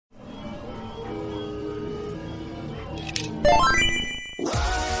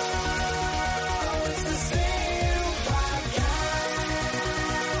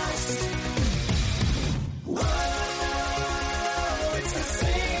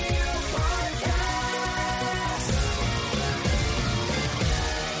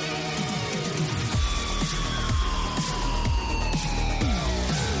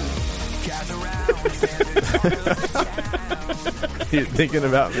You're thinking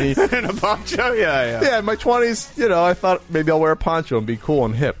about me in a poncho? Yeah. Yeah, in my 20s, I thought maybe I'll wear a poncho and be cool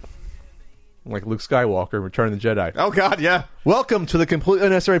and hip. Like Luke Skywalker in Return of the Jedi. Oh, God, yeah. Welcome to the Completely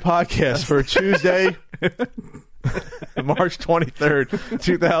Unnecessary Podcast for Tuesday, March 23rd,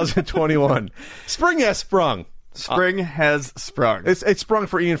 2021. Spring has sprung. Spring has sprung. It's sprung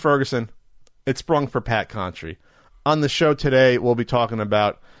for Ian Ferguson. It's sprung for Pat Contry. On the show today, we'll be talking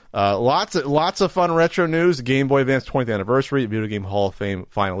about lots of fun retro news. Game Boy Advance 20th anniversary, Video Game Hall of Fame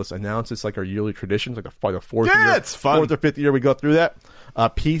finalists announced. It's like our yearly tradition. It's like a fourth year. It's fun. Fourth or fifth year we go through that.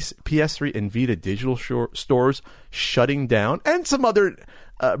 PS3 and Vita digital stores shutting down, and some other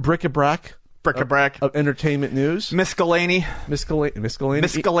bric-a-brac of entertainment news. Miscellany.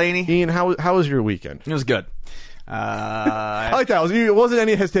 Ian, how was your weekend? It was good. I like that. It wasn't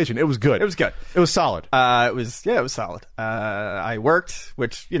any hesitation. It was good. It was good. It was solid. It was solid. I worked,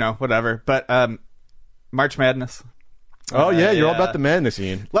 which, whatever. But March Madness. Oh, yeah, you're all about the madness,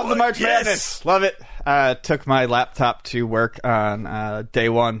 Ian. Love the March Madness. Love it. Took my laptop to work on day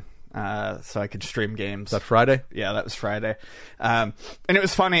one so I could stream games. Is that Friday? Yeah, that was Friday. And it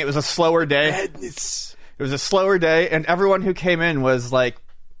was funny. It was a slower day. Madness. It was a slower day, and everyone who came in was like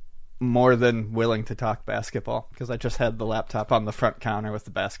more than willing to talk basketball because I just had the laptop on the front counter with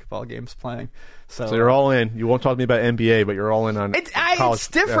the basketball games playing. So you're all in. You won't talk to me about NBA, but you're all in on college. It's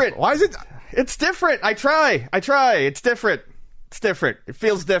different. Why is it? It's different. I try. It's different. It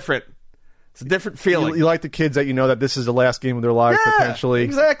feels different. It's a different feeling. You like the kids that that this is the last game of their lives, potentially.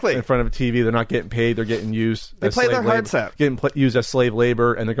 Exactly. In front of a TV. They're not getting paid. They're getting used. They play their hearts out. Getting used as slave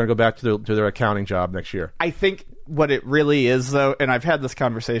labor, and they're going to go back to their accounting job next year. I think what it really is, though, and I've had this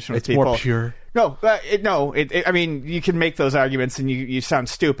conversation with people. It's more pure. No, I mean, you can make those arguments, and you sound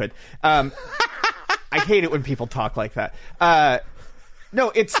stupid. I hate it when people talk like that.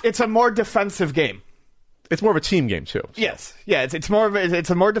 No, it's a more defensive game. It's more of a team game too. So. Yes, yeah. It's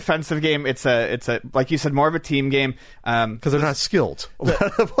a more defensive game. It's a like you said, more of a team game because they're not skilled. They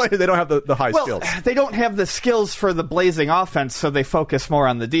don't have the high skills. They don't have the skills for the blazing offense, so they focus more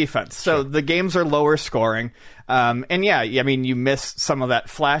on the defense. So the games are lower scoring, and yeah, I mean you miss some of that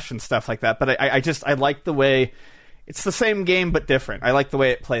flash and stuff like that. But I like the way. It's the same game, but different. I like the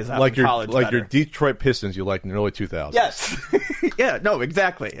way it plays out in college better. Like your Detroit Pistons you liked in the early 2000s. Yes. Yeah, no,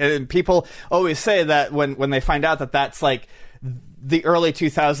 exactly. And people always say that when they find out that that's like the early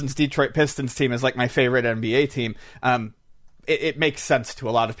 2000s Detroit Pistons team is like my favorite NBA team, it makes sense to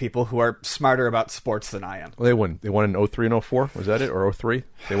a lot of people who are smarter about sports than I am. Well, they won. They won in 03 and 04. Was that it? Or 03?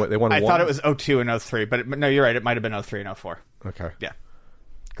 They won. I thought it was 02 and 03, but no, you're right. It might have been 03 and 04. Okay. Yeah.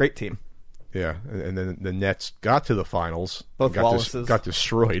 Great team. Yeah, and then the Nets got to the finals. Both Wallaces. Got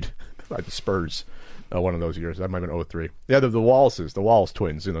destroyed by the Spurs one of those years. That might have been 03. Yeah, the Wallaces, the Wallace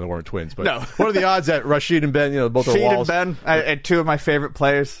twins. They weren't twins. But no. What are the odds that Rashid and Ben, both are Wallace? Sheed and Ben, and two of my favorite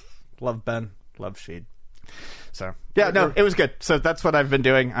players. Love Ben, love Sheed. So, yeah, no, it was good. So that's what I've been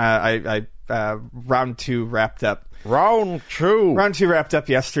doing. Round 2 wrapped up. Round 2 wrapped up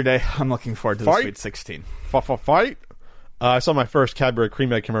yesterday. I'm looking forward to the Sweet 16. Fight? I saw my first Cadbury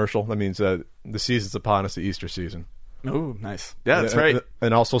Cream Egg commercial. That means the season's upon us, the Easter season. Oh, nice. Yeah, that's right.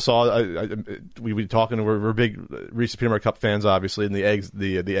 And also saw we were talking. We're big Reese's Peanut Butter Cup fans, obviously, and the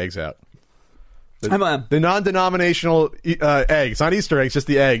eggs out. The non-denominational egg. It's not Easter eggs, just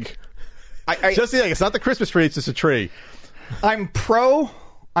the egg. Just the egg. It's not the Christmas tree. It's just a tree. I'm pro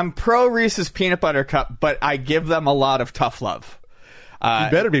Reese's Peanut Butter Cup, but I give them a lot of tough love.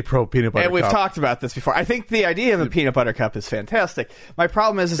 You better be pro peanut butter cup. And we've talked about this before. I think the idea of a peanut butter cup is fantastic. My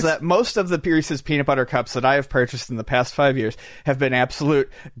problem is that most of the Reese's Peanut Butter Cups that I have purchased in the past 5 years have been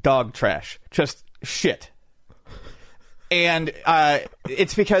absolute dog trash. Just shit. And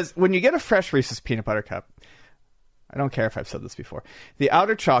it's because when you get a fresh Reese's Peanut Butter Cup, I don't care if I've said this before, the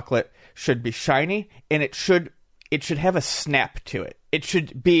outer chocolate should be shiny, and it should have a snap to it. It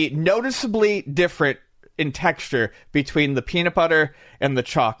should be noticeably different in texture between the peanut butter and the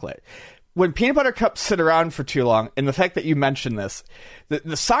chocolate. when peanut butter cups sit around for too long, and the fact that you mentioned this,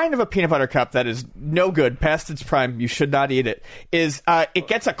 the sign of a peanut butter cup that is no good, past its prime, you should not eat it, is it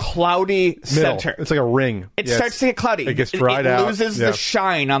gets a cloudy center. It's like a ring. It starts to get cloudy. It gets dried out. It loses the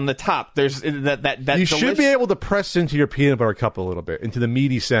shine on the top. There's that you should be able to press into your peanut butter cup a little bit, into the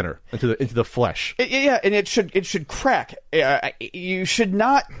meaty center, into the flesh. And it should crack. You should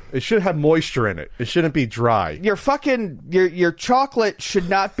not. It should have moisture in it. It shouldn't be dry. Your chocolate should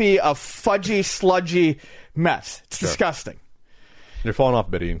not be a fudgy, sludgy mess. It's disgusting. You're falling off,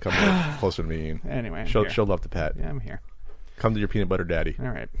 Biddy, and come closer to me, Ian. Anyway, she'll love to pat. Yeah, I'm here. Come to your peanut butter daddy. All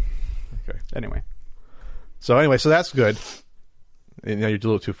right. Okay. Anyway, so that's good. And now you're a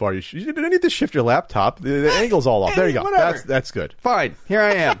little too far. You need to shift your laptop. The angle's all off. There you go. Whatever. That's good. Fine. Here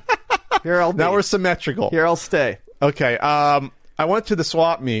I am. Here I'll be. Now we're symmetrical. Here I'll stay. Okay. I went to the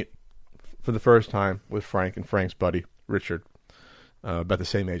swap meet for the first time with Frank and Frank's buddy Richard, about the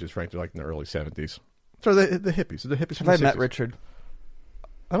same age as Frank. They're like in the early 70s. So the hippies. The hippies. Have I met Richard?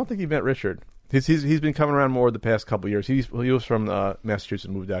 I don't think you met Richard. He's been coming around more the past couple of years. He was from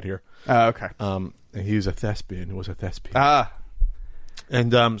Massachusetts, moved out here. Oh, okay. And he was a thespian. He was a thespian. Ah.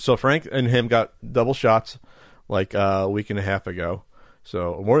 And so Frank and him got double shots like a week and a half ago.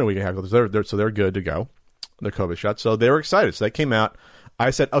 So more than a week and a half ago. So they're good to go. Their COVID shots. So they were excited. So they came out.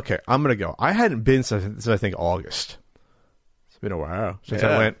 I said, okay, I'm going to go. I hadn't been since I think August. It's been a while since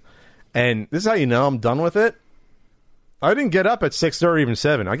I went. And this is how you know I'm done with it. I didn't get up at 6:30 or even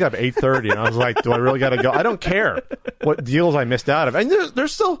 7. I got up at 8:30, and I was like, do I really got to go? I don't care what deals I missed out of. And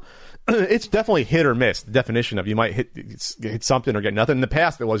there's still, it's definitely hit or miss, the definition of you might hit something or get nothing. In the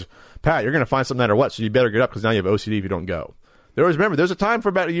past, it was, Pat, you're going to find something no matter what, so you better get up because now you have OCD if you don't go. There's a time for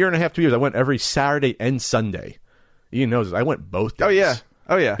about a year and a half, 2 years, I went every Saturday and Sunday. Ian knows this. I went both days.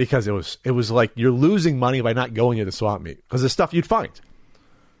 Oh, yeah. Because it was like you're losing money by not going to the swap meet because the stuff you'd find.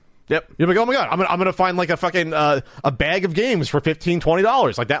 Yep. You're like, oh my God, I'm gonna find like a fucking a bag of games for $15,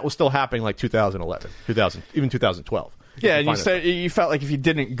 $20. Like that was still happening like 2011, even 2012. Yeah, and you said you felt like if you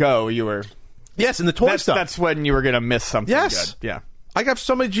didn't go, you were and the toy stuff. That's when you were gonna miss something. Yes. Good. Yeah. I got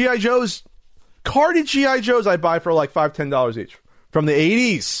so many GI Joes, carded GI Joes I buy for like $5, $10 each from the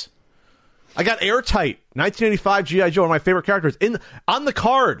 80s. I got Airtight 1985 GI Joe, one of my favorite characters, on the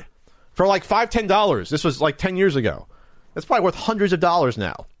card for like $5, $10. This was like 10 years ago. That's probably worth hundreds of dollars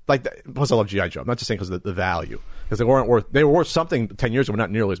now. Like, plus I love G.I. Joe. I'm not just saying because of the value. Because they were worth something 10 years ago, but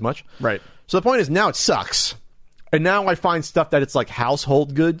not nearly as much. Right. So the point is now it sucks. And now I find stuff that it's like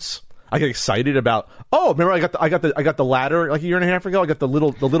household goods. I get excited about, remember I got the ladder like a year and a half ago? I got the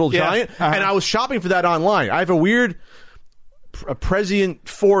little giant. Uh-huh. And I was shopping for that online. I have a weird prescient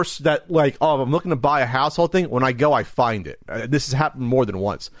force that like, I'm looking to buy a household thing. When I go, I find it. This has happened more than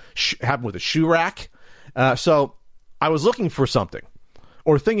once. Happened with a shoe rack. So I was looking for something.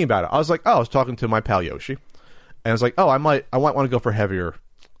 Or thinking about it. I was like, I was talking to my pal Yoshi. And I was like, I might want to go for heavier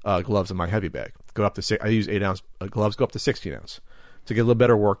gloves in my heavy bag. Go up to I use 8-ounce gloves, go up to 16-ounce to get a little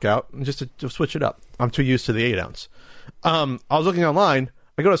better workout and just to switch it up. I'm too used to the 8-ounce. I was looking online.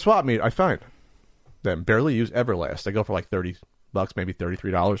 I go to a swap meet. I find them barely use Everlast. I go for like $30, maybe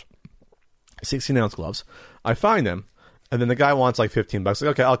 $33. 16-ounce gloves. I find them. And then the guy wants like $15. Like,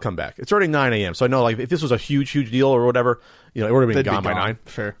 okay, I'll come back. It's already 9 a.m. So I know like if this was a huge deal or whatever, it would have been gone by 9.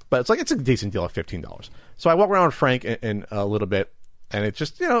 Sure. But it's a decent deal at $15. So I walk around with Frank in a little bit, and it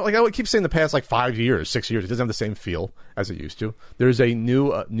just, like I would keep saying the past like 5 years, 6 years, it doesn't have the same feel as it used to. There's a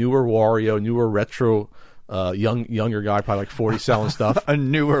newer Wario, newer retro, younger guy, probably like 40 selling stuff. A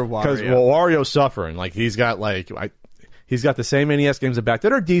newer Wario. Because Wario's suffering. Like he's got he's got the same NES games in the back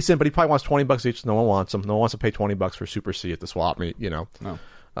that are decent, but he probably wants $20 each. No one wants them. No one wants to pay $20 for Super C at the swap meet. No.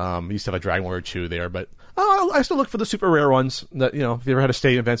 He used to have a Dragon Warrior 2 there, but I still look for the super rare ones. That if you ever had a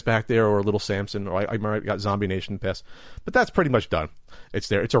state events back there, or Little Samson, or I remember I got Zombie Nation in the past. But that's pretty much done. It's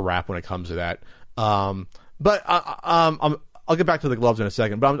there. It's a wrap when it comes to that. But I'll get back to the gloves in a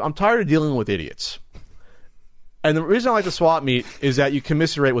second. But I'm tired of dealing with idiots. And the reason I like the swap meet is that you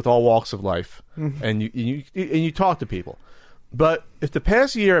commiserate with all walks of life, and you talk to people. But if the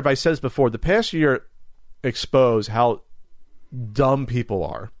past year, if I said this before, the past year exposed how dumb people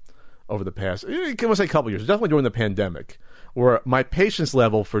are over the past, I can say a couple years, definitely during the pandemic, where my patience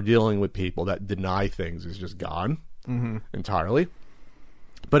level for dealing with people that deny things is just gone entirely.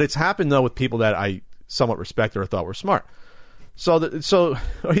 But it's happened though with people that I somewhat respected or thought were smart. So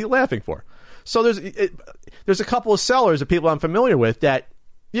what are you laughing for? So there's a couple of sellers of people I'm familiar with that,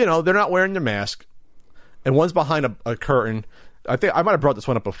 they're not wearing their mask, and one's behind a curtain, I think I might have brought this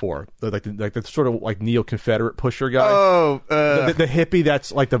one up before. Like the sort of like neo-Confederate pusher guy. Oh, the hippie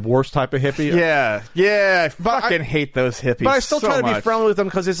that's like the worst type of hippie. Yeah. I fucking hate those hippies. But I still try to much. be friendly with them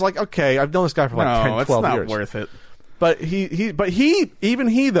because it's like, okay, I've known this guy for like 10, 12 years. No, it's not worth it. But he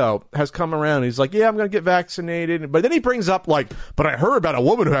though has come around. He's like, yeah, I'm going to get vaccinated. But then he brings up like, but I heard about a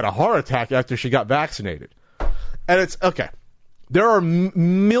woman who had a heart attack after she got vaccinated. And it's okay. There are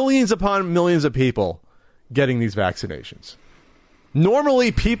millions upon millions of people getting these vaccinations.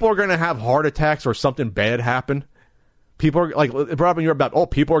 Normally, people are going to have heart attacks or something bad happen. People are like, brought up in Europe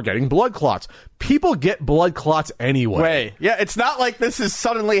about, people are getting blood clots. People get blood clots anyway. Yeah, it's not like this is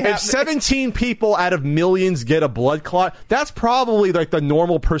suddenly happening. If 17 people out of millions get a blood clot, that's probably like the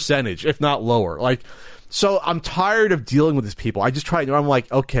normal percentage, if not lower. Like, so I'm tired of dealing with these people. I just try. I'm like,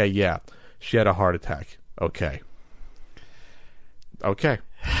 okay, yeah, she had a heart attack. Okay,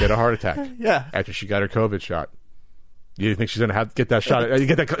 she had a heart attack. Yeah, after she got her COVID shot. You think she's going to have to get that shot? You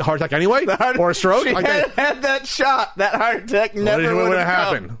get that heart attack anyway? Or a stroke? She had that shot. That heart attack never would have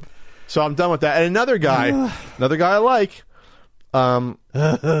happened. So I'm done with that. And another guy I like,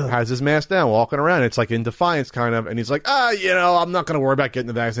 has his mask down, walking around. It's like in defiance, kind of. And he's like, I'm not going to worry about getting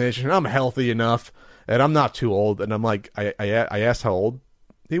the vaccination. I'm healthy enough, and I'm not too old. And I'm like, I asked how old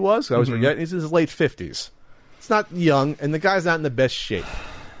he was. I was forgetting. He's in his late 50s. It's not young, and the guy's not in the best shape.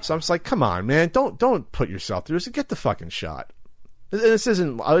 So I'm just like, come on, man, don't put yourself through this. Get the fucking shot. And this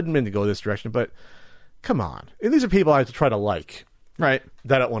isn't, I didn't mean to go this direction, but come on. And these are people I have to try to like. Right.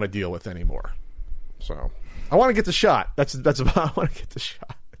 That I don't want to deal with anymore. So I want to get the shot. That's about, I want to get the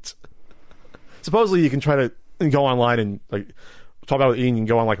shot. Supposedly you can try to go online and like talk about eating. You can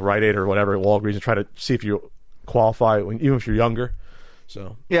go on like Rite Aid or whatever, Walgreens, and try to see if you qualify, even if you're younger.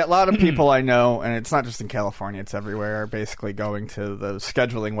 So yeah, a lot of people I know, and it's not just in California, it's everywhere, are basically going to the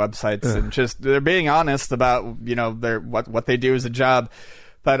scheduling websites and just they're being honest about their what they do as a job.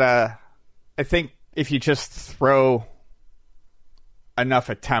 But I think if you just throw enough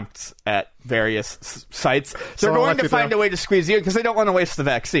attempts at various sites, they're going to find a way to squeeze you in because they don't want to waste the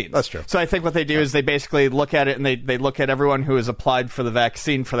vaccines. That's true. So I think what they do is they basically look at it and they look at everyone who has applied for the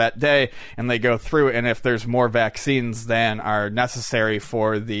vaccine for that day and they go through it, and if there's more vaccines than are necessary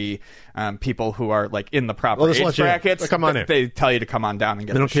for the people who are like in the proper age brackets, come on in. They tell you to come on down and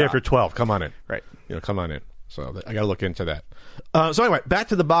get the shot. They don't care if you're 12. Come on in. Right. Come on in. So I got to look into that. So anyway, back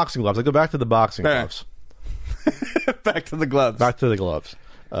to the boxing gloves. I go back to the boxing gloves. Back to the gloves. Back to the gloves.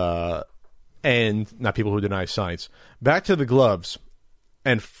 And not people who deny science. Back to the gloves.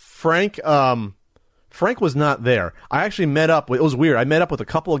 And Frank was not there. I actually met up with, it was weird. I met up with a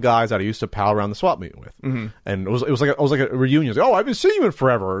couple of guys that I used to pal around the swap meet with. Mm-hmm. And it was like a reunion. Like, I haven't seen you in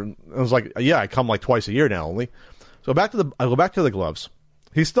forever. And I was like, yeah, I come like twice a year now only. So I go back to the gloves.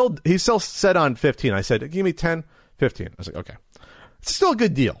 He's still set on 15. I said, give me 10, 15. I was like, okay. It's still a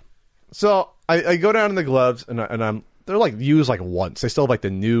good deal. So I go down in the gloves and they're like used like once. They still have like the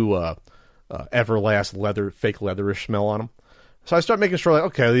new Everlast fake leatherish smell on them. So I start making sure like,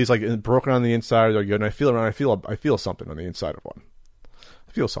 okay, these like broken on the inside, they're good. And I feel around, I feel something on the inside of one.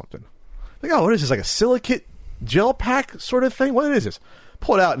 I feel something. Like, oh, what is this? Like a silicate gel pack sort of thing? What is this?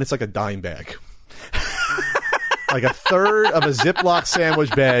 Pull it out and it's like a dime bag. Like a third of a Ziploc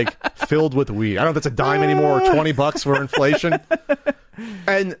sandwich bag filled with weed. I don't know if that's a dime anymore or $20 for inflation.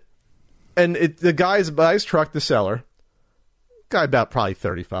 And the guy's by his truck, the seller, guy about probably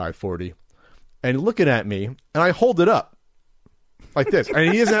 35, 40, and looking at me, and I hold it up like this, and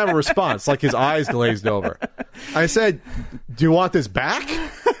he doesn't have a response, like his eyes glazed over. I said, do you want this back?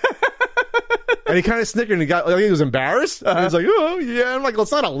 And he kind of snickered, and he was embarrassed. And he was like, oh, yeah. I'm like, well,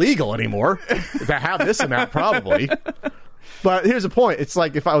 it's not illegal anymore to have this amount, probably. But here's the point. It's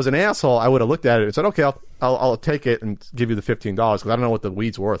like if I was an asshole, I would have looked at it and said, okay, I'll take it and give you the $15 because I don't know what the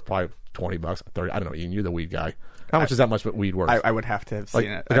weed's worth. Probably $20, 30. I don't know, Ian. You're the weed guy. How much is that much weed worth? I would have to have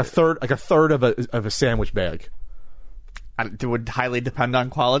seen it. Like a third of a sandwich bag. It would highly depend on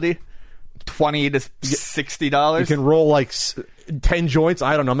quality. $20 to $60. You can roll like 10 joints.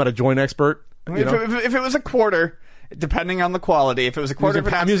 I don't know. I'm not a joint expert. If it was a quarter, depending on the quality. If it was a quarter,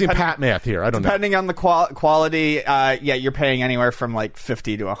 I'm using pat math here. I don't know. Depending on the quality, you're paying anywhere from like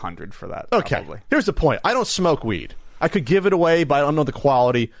 $50 to $100 for that. Okay. Probably. Here's the point. I don't smoke weed. I could give it away, but I don't know the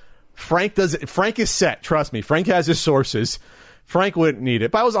quality. Frank does it. Frank is set. Trust me. Frank has his sources. Frank wouldn't need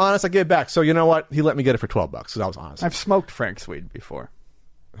it. But I was honest. I gave it back. So you know what? He let me get it for $12 because I was honest. I've smoked Frank's weed before.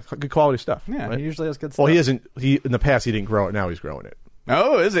 Good quality stuff. Yeah, right? He usually has good stuff. Well, he isn't. In the past, he didn't grow it. Now he's growing it.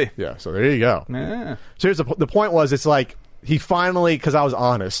 Oh, is he? Yeah. So there you go. Yeah. So here's the point was, it's like he finally, because I was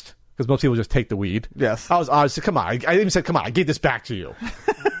honest, because most people just take the weed. Yes. I was honest. Come on. I even said, come on, I gave this back to you.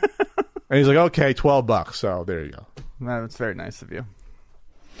 And he's like, okay, $12. So there you go. That's very nice of you.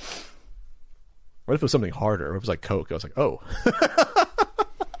 What if it was something harder? If it was like Coke? I was like, oh.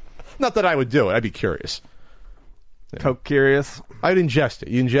 Not that I would do it. I'd be curious. Coke curious? I'd ingest it.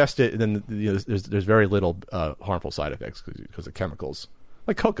 You ingest it, and then there's very little harmful side effects because of chemicals.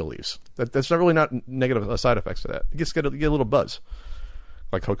 Like coca leaves. That's not really not negative side effects to that. You just get a little buzz.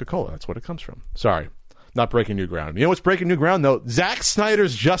 Like Coca-Cola. That's what it comes from. Sorry. Not breaking new ground. You know what's breaking new ground, though? Zack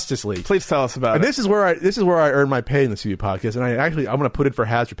Snyder's Justice League. Please tell us about it. And this is where I earn my pay in the CU podcast, and I'm going to put in for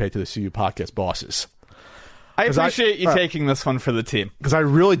hazard pay to the CU podcast bosses. I appreciate you taking this one for the team. Because I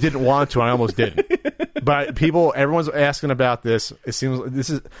really didn't want to, and I almost didn't. But everyone's asking about this. It seems like this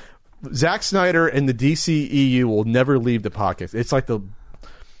is Zack Snyder and the DCEU will never leave the podcast. It's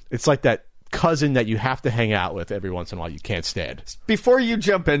like that cousin that you have to hang out with every once in a while. You can't stand. Before you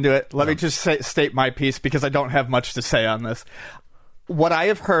jump into it, let me just state my piece because I don't have much to say on this. What I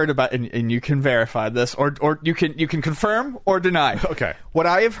have heard about, and you can verify this, or you can confirm or deny. Okay. What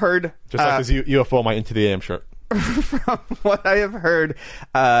I have heard, just like this UFO my Into the AM shirt. From what I have heard,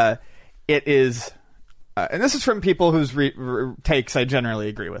 it is, and this is from people whose takes I generally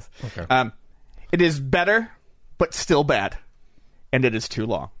agree with. Okay. It is better, but still bad, and it is too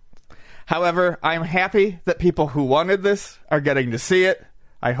long. However, I'm happy that people who wanted this are getting to see it.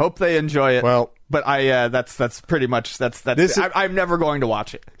 I hope they enjoy it. Well, but that's pretty much I'm never going to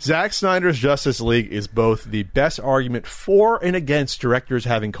watch it. Zack Snyder's Justice League is both the best argument for and against directors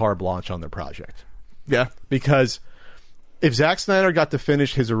having carte blanche on their project. Yeah, because if Zack Snyder got to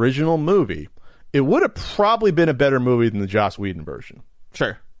finish his original movie, it would have probably been a better movie than the Joss Whedon version.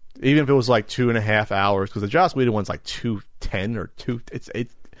 Sure, even if it was like 2.5 hours, because the Joss Whedon one's like 2:10 or 2.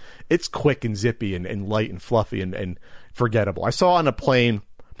 It's quick and zippy and light and fluffy and forgettable. I saw it on a plane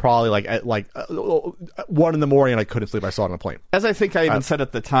probably at 1 a.m. and I couldn't sleep. I saw it on a plane. As I think I even said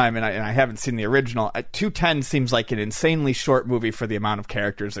at the time, and I haven't seen the original, 2:10 seems like an insanely short movie for the amount of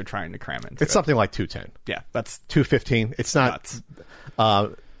characters they're trying to cram into. It's something like 2:10. Yeah, that's 2:15. It's not.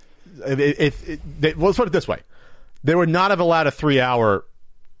 Let's put it this way: they would not have allowed a 3-hour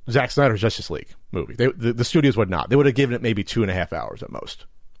Zack Snyder's Justice League movie. The studios would not. They would have given it maybe 2.5 hours at most.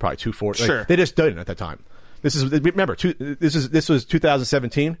 Probably 2:40. Sure. They just didn't at that time. This was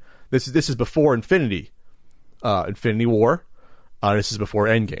 2017. This is before Infinity War. This is before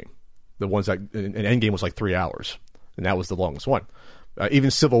Endgame. The ones that and Endgame was like 3 hours, and that was the longest one.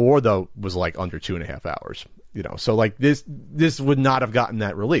 Even Civil War though was like under 2.5 hours. So like this would not have gotten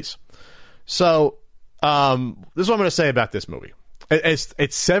that release. So this is what I'm going to say about this movie. It's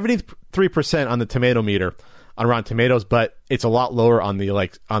 73% on the tomato meter on Rotten Tomatoes, but it's a lot lower on the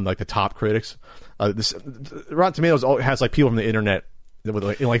the top critics. Rotten Tomatoes has like people from the internet with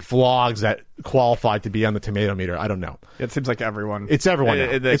like vlogs that qualified to be on the tomato meter. I don't know. It seems like everyone. It's everyone.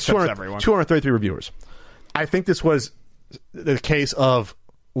 It's everyone. 233 reviewers. I think this was the case of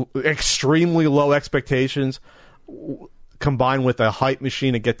extremely low expectations combined with a hype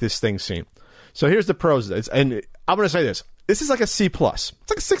machine to get this thing seen. So here's the pros of this, and I'm going to say this. This is like a C+. It's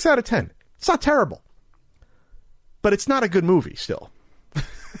like a 6 out of 10. It's not terrible. But it's not a good movie still.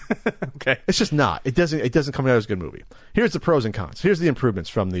 Okay. It's just not. It doesn't come out as a good movie. Here's the pros and cons. Here's the improvements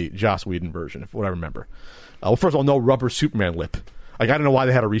from the Joss Whedon version, what I remember. Well, first of all, no rubber Superman lip. Like, I don't know why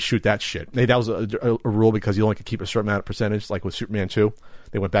they had to reshoot that shit. That was a rule because you only could keep a certain amount of percentage, like with Superman 2.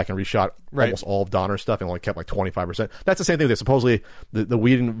 They went back and reshot almost all of Donner's stuff and only kept like 25%. That's the same thing. Supposedly, the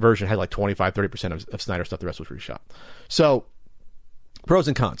Whedon version had like 25-30% of Snyder stuff. The rest was reshot. So, pros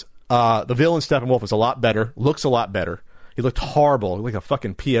and cons. The villain, Steppenwolf, is a lot better. Looks a lot better. He looked horrible, like a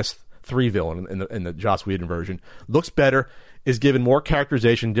fucking PS3 villain in the Joss Whedon version. Looks better. Is given more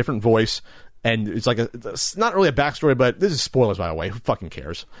characterization, different voice, and it's like it's not really a backstory, but this is spoilers, by the way. Who fucking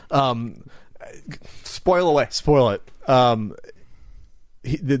cares? Spoil away. Spoil it.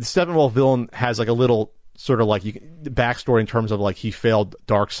 The Steppenwolf villain has like a little sort of like backstory in terms of like he failed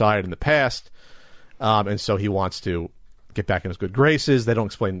Darkseid in the past, and so he wants to get back in his good graces. They don't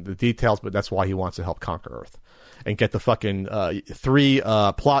explain the details, but that's why he wants to help conquer Earth and get the fucking 3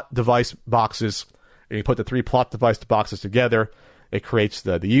 plot device boxes. And you put the 3 plot device boxes together, it creates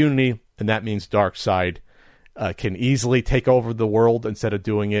the unity, and that means Darkseid can easily take over the world instead of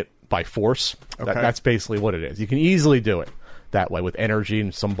doing it by force. Okay. That's basically what it is. You can easily do it that way with energy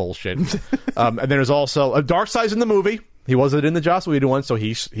and some bullshit. And then there's also Darkseid's in the movie. He wasn't in the Joss Whedon one, so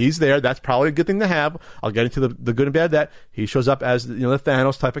he's there. That's probably a good thing to have. I'll get into the good and bad of that. He shows up as the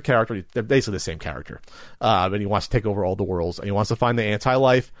Thanos type of character. They're basically the same character. And he wants to take over all the worlds, and he wants to find the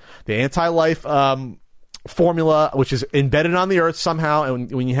anti-life. The anti-life formula, which is embedded on the Earth somehow,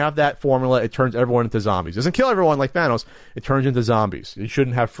 and when you have that formula, it turns everyone into zombies. It doesn't kill everyone like Thanos. It turns into zombies. You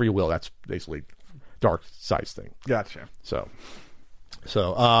shouldn't have free will. That's basically dark sides thing. Gotcha. So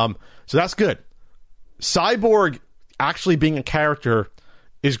that's good. Cyborg actually being a character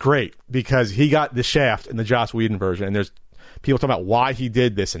is great because he got the Shaft in the Joss Whedon version, and there's people talking about why he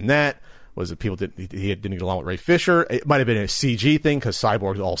did this and that. Was it he didn't get along with Ray Fisher? It might have been a CG thing because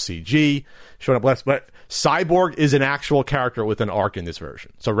Cyborg's all CG, showing up less. But Cyborg is an actual character with an arc in this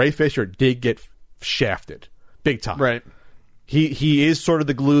version. So Ray Fisher did get shafted big time. Right. He is sort of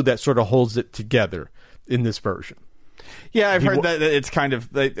the glue that sort of holds it together in this version. Yeah, I've heard that it's kind of.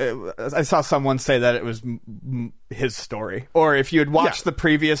 I saw someone say that it was his story, or if you had watched the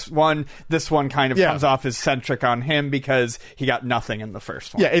previous one, this one kind of comes off as centric on him because he got nothing in the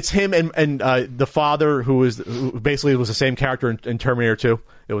first one. Yeah, it's him and the father who basically was the same character in Terminator 2.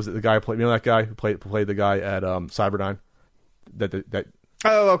 It was the guy who played, that guy who played the guy at Cyberdyne. That.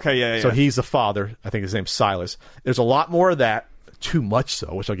 Oh, okay, yeah. So he's the father. I think his name's Silas. There's a lot more of that. Too much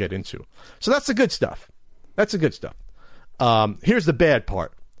so, which I'll get into. So that's the good stuff. Here's the bad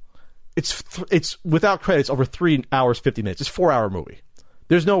part. It's without credits over 3 hours 50 minutes. It's a 4-hour movie.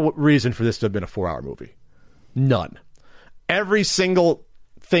 There's no reason for this to have been a 4-hour movie. None. Every single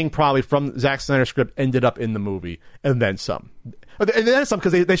thing probably from Zack Snyder's script ended up in the movie, and then some. And then some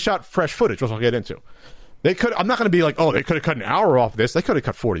because they shot fresh footage, which I'll get into. I'm not going to be like, oh, they could have cut an hour off of this. They could have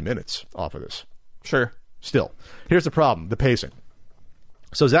cut 40 minutes off of this. Sure. Still, here's the problem: the pacing.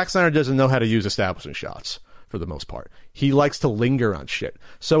 So Zack Snyder doesn't know how to use establishing shots. For the most part, he likes to linger on shit.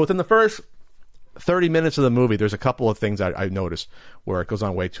 So within the first 30 minutes of the movie, there's a couple of things I noticed where it goes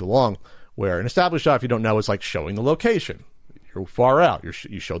on way too long. Where an established shot, if you don't know, is like showing the location. You're far out.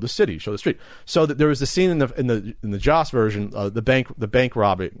 You show the city, you show the street. So there was the scene in the Joss version, the bank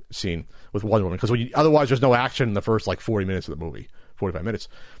robbing scene with Wonder Woman, because otherwise there's no action in the first like 40 minutes of the movie, 45 minutes.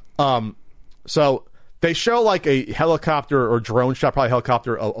 So they show like a helicopter or drone shot, probably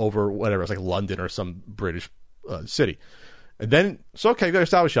helicopter over whatever. It's like London or some British city. And then, so okay, you got a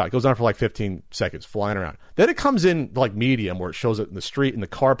establish shot. It goes on for like 15 seconds, flying around. Then it comes in like medium, where it shows it in the street and the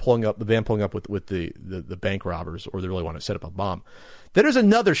car pulling up, the van pulling up with the bank robbers, or they really want to set up a bomb. Then there's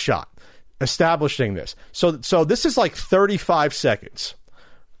another shot establishing this. So this is like 35 seconds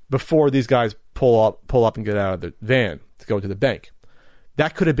before these guys pull up and get out of the van to go to the bank.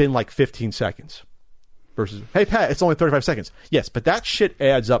 That could have been like 15 seconds. Versus, hey, Pat, it's only 35 seconds. Yes, but that shit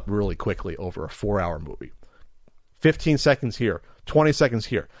adds up really quickly over a 4-hour movie. 15 seconds here, 20 seconds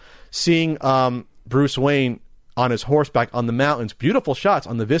here. Seeing Bruce Wayne on his horseback on the mountains, beautiful shots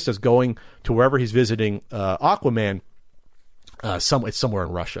on the vistas going to wherever he's visiting Aquaman. It's somewhere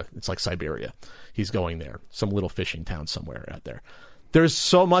in Russia. It's like Siberia. He's going there. Some little fishing town somewhere out there. There's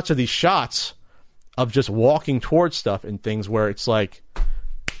so much of these shots of just walking towards stuff and things where it's like,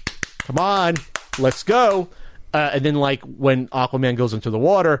 come on, let's go. And then like when Aquaman goes into the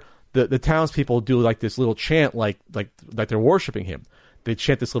water, the townspeople do like this little chant, like they're worshiping him. They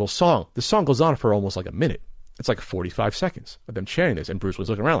chant this little song. The song goes on for almost like a minute. It's like 45 seconds of them chanting this. And Bruce was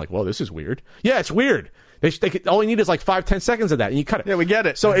looking around like, well, this is weird. Yeah, it's weird. They all you need is like 5-10 seconds of that, and you cut it. Yeah, we get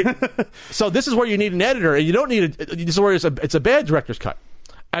it. So this is where you need an editor, and you don't need this is where it's a bad director's cut.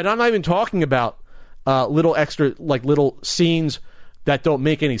 And I'm not even talking about little extra, like little scenes that don't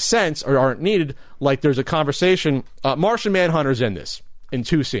make any sense or aren't needed. Like there's a conversation. Martian Manhunter's in this in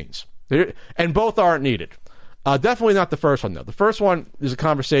 2 scenes, and both aren't needed. Definitely not the first one though. The first one is a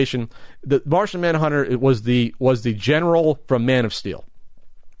conversation. The Martian Manhunter was the general from Man of Steel,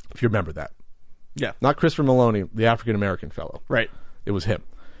 if you remember that. Yeah, not Christopher Maloney, the African American fellow. Right. It was him.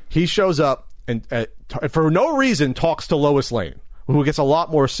 He shows up and for no reason talks to Lois Lane, who gets a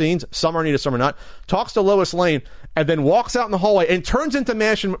lot more scenes. Some are needed, some are not. Talks to Lois Lane and then walks out in the hallway and turns into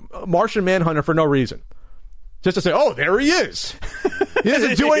Martian Manhunter for no reason, just to say, "Oh, there he is." He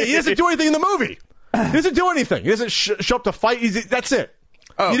doesn't do anything in the movie. He doesn't do anything. He doesn't show up to fight. That's it.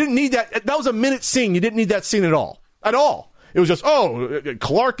 Oh. You didn't need that. That was a minute scene. You didn't need that scene at all. At all. It was just,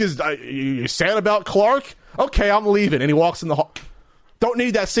 Clark is... you sad about Clark? Okay, I'm leaving. And he walks in the hall. Don't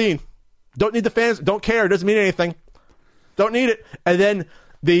need that scene. Don't need the fans. Don't care. It doesn't mean anything. Don't need it. And then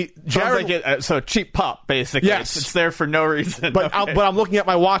so cheap pop, basically. Yes. It's there for no reason. But, okay. I'm looking at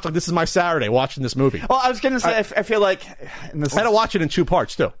my watch like this is my Saturday watching this movie. Well, I was going to say, I feel like... I had to watch it in 2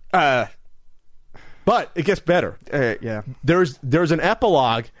 parts, too. But it gets better. Yeah. There's an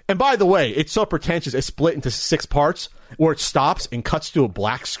epilogue, and by the way, it's so pretentious. It's split into 6 parts, where it stops and cuts to a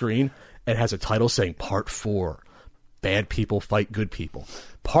black screen and has a title saying Part 4, Bad People Fight Good People.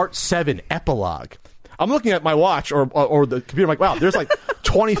 Part 7, Epilogue. I'm looking at my watch or the computer. I'm like, wow, there's like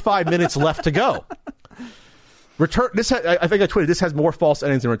 25 minutes left to go. I think I tweeted this has more false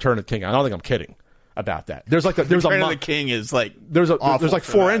endings than Return of the King. I don't think I'm kidding. about that. There's like the King is like there's like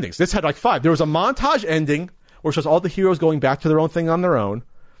 4 endings. This had like 5. There was a montage ending where it shows all the heroes going back to their own thing on their own,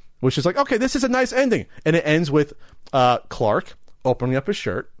 which is like, okay, this is a nice ending, and it ends with Clark opening up his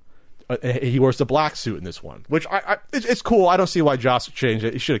shirt. He wears the black suit in this one, which it's cool. I don't see why Joss changed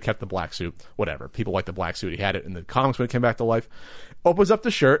it. He should have kept the black suit. Whatever. People like the black suit. He had it in the comics when it came back to life. Opens up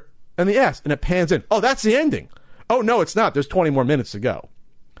the shirt and the ass, and it pans in. Oh, that's the ending. Oh, no, it's not. There's 20 more minutes to go.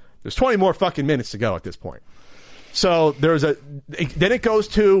 There's 20 more fucking minutes to go at this point. So then it goes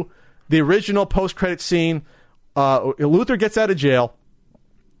to the original post-credit scene. Luthor gets out of jail,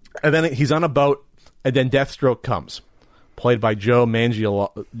 and then he's on a boat, and then Deathstroke comes. Played by Joe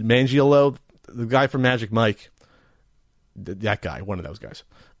Manganiello, the guy from Magic Mike. That guy, one of those guys.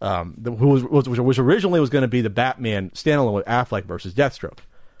 Which originally was going to be the Batman standalone with Affleck versus Deathstroke.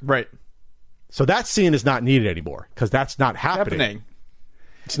 Right. So that scene is not needed anymore because that's not happening.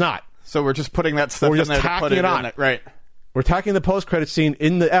 It's not. So we're just putting that stuff in there to put it on it. Right. We're tacking the post-credit scene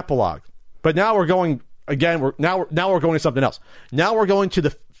in the epilogue. But now we're going again. We're going to something else. Now we're going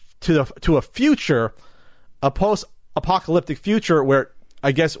to a future, a post-apocalyptic future where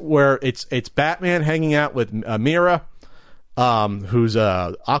it's Batman hanging out with Mira, who's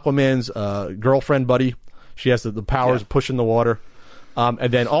Aquaman's girlfriend buddy. She has the powers pushing the water,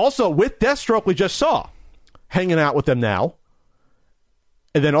 and then also with Deathstroke we just saw hanging out with them now,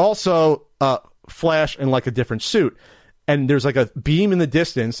 and then also Flash in like a different suit. And there's like a beam in the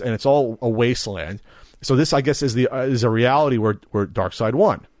distance, and it's all a wasteland. So this, I guess, is a reality where Darkseid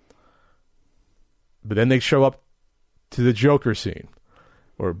won. But then they show up to the Joker scene,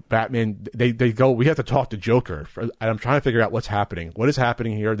 where Batman they go. We have to talk to Joker, and I'm trying to figure out what's happening. What is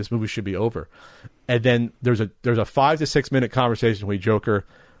happening here? This movie should be over. And then there's a 5 to 6 minute conversation with Joker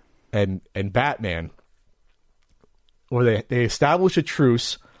and Batman, where they establish a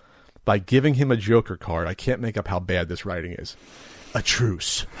truce by giving him a Joker card. I can't make up how bad this writing is. A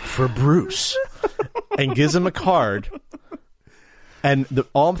truce for Bruce. And gives him a card. And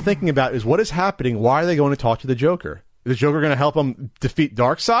all I'm thinking about is what is happening? Why are they going to talk to the Joker? Is the Joker going to help him defeat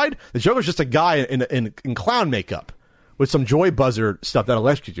Darkseid? The Joker's just a guy in clown makeup with some joy buzzer stuff that'll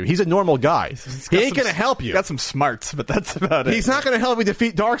electrocute you. He's a normal guy. He ain't going to help you. Got some smarts, but that's about it. He's not going to help you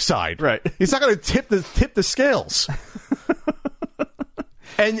defeat Darkseid. Right. He's not going to tip the scales.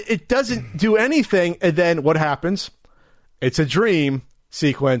 And it doesn't do anything. And then what happens? It's a dream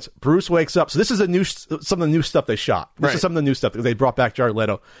sequence. Bruce wakes up. So this is some of the new stuff they shot. This is some of the new stuff. They brought back Jared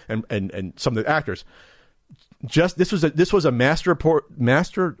Leto and some of the actors. This was a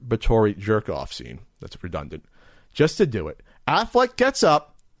masturbatory jerk off scene. That's redundant. Just to do it. Affleck gets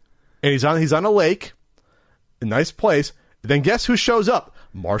up and he's on a lake, a nice place. Then guess who shows up?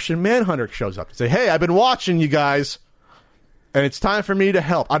 Martian Manhunter shows up to say, "Hey, I've been watching you guys, and it's time for me to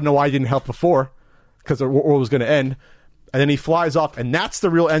help." I don't know why I didn't help before, because the world was going to end. And then he flies off, and that's the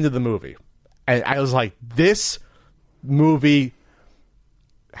real end of the movie. And I was like, this movie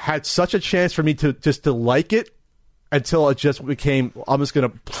had such a chance for me to like it until it just became, I'm just going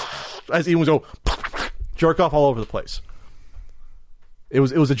to, as even go, jerk off all over the place. It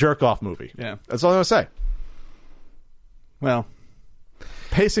was a jerk off movie. Yeah. That's all I'm going to say. Well,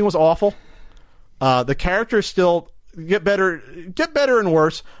 pacing was awful. The characters still get better and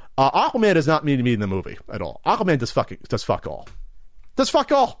worse. Aquaman does not mean to be in the movie at all. Aquaman does fuck all. Does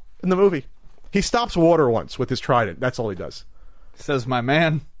fuck all in the movie. He stops water once with his trident. That's all he does. Says my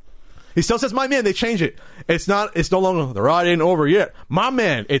man. He still says my man. They change it. It's no longer the ride ain't over yet. My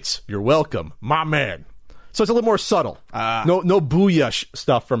man. It's you're welcome. My man. So it's a little more subtle. No booyah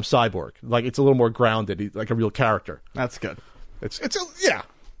stuff from Cyborg. Like it's a little more grounded, like a real character. That's good. Yeah.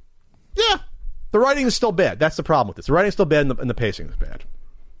 The writing is still bad. That's the problem with this. The writing is still bad, and the pacing is bad.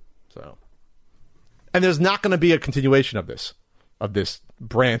 So, and there's not going to be a continuation of this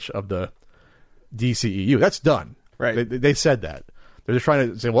branch of the DCEU. That's done. Right. They said that. They're just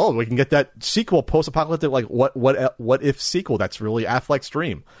trying to say, well, we can get that sequel, post-apocalyptic, like what if sequel that's really Affleck's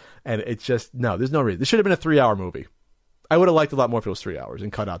dream. And it's just, no, there's no reason. This should have been a 3-hour movie. I would have liked a lot more if it was 3 hours and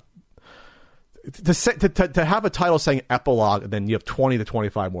cut out. To have a title saying epilogue, and then you have 20 to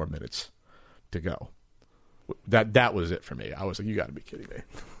 25 more minutes to go. That was it for me. I was like, you got to be kidding me.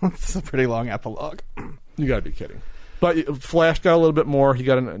 It's a pretty long epilogue. You got to be kidding. But Flash got a little bit more. He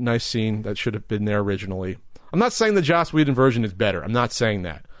got a nice scene that should have been there originally. I'm not saying the Joss Whedon version is better. I'm not saying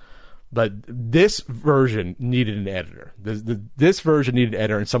that. But this version needed an editor. This version needed an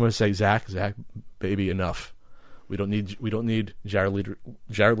editor, and someone would say, Zach, baby, enough. We don't need Jared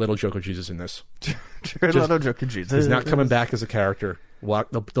Leto Joker Jesus in this. Jared Leto Joker Jesus. He's not coming back as a character.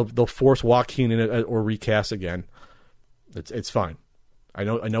 They'll force Joaquin in it or recast again. It's fine. I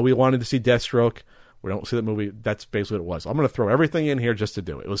know we wanted to see Deathstroke. We don't see the movie. That's basically what it was. I'm going to throw everything in here just to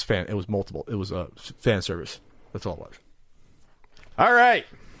do it. It was multiple. It was fan service. That's all it was. All right.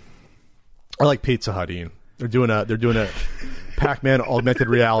 I like Pizza Hut, Ian. They're doing a Pac-Man augmented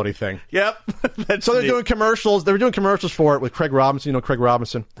reality thing. Yep. So they're doing commercials. They were doing commercials for it with Craig Robinson. You know Craig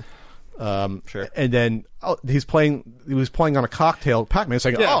Robinson. Sure. And then he was playing on a cocktail. Pac-Man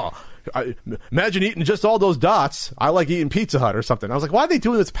saying, imagine eating just all those dots. I like eating Pizza Hut or something. I was like, why are they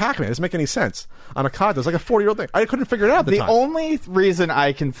doing this Pac-Man? It doesn't make any sense. On a cocktail. It's like a 40-year-old thing. I couldn't figure it out at the time. The only reason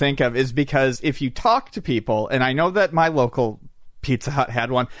I can think of is because if you talk to people, and I know that my local Pizza Hut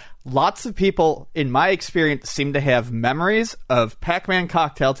had one, lots of people, in my experience, seem to have memories of Pac-Man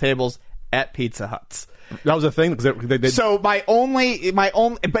cocktail tables at Pizza Huts. That was a thing. So my only,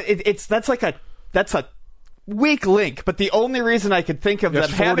 but that's a weak link. But the only reason I could think of them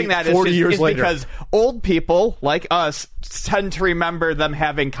having that is because old people like us tend to remember them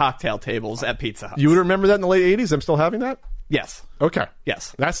having cocktail tables at Pizza Huts. You would remember that in the late 80s? I'm still having that? Yes. Okay.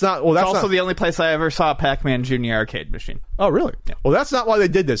 Yes. That's also the only place I ever saw a Pac-Man Junior arcade machine. Oh, really? Yeah. Well, that's not why they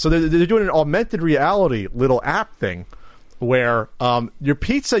did this. So they're doing an augmented reality little app thing where your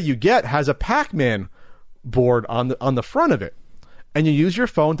pizza you get has a Pac-Man board on the front of it, and you use your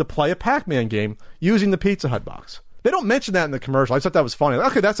phone to play a Pac-Man game using the Pizza Hut box. They don't mention that in the commercial. I thought that was funny.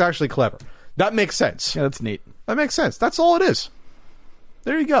 Okay, that's actually clever. That makes sense. Yeah, that's neat. That makes sense. That's all it is.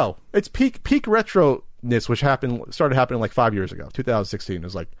 There you go. It's peak retro-ness, which started happening like 5 years ago. 2016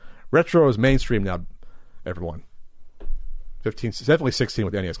 is like retro is mainstream now. Everyone, 15, definitely 16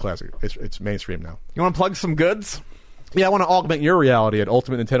 with the NES Classic. It's mainstream now. You want to plug some goods? Yeah, I want to augment your reality at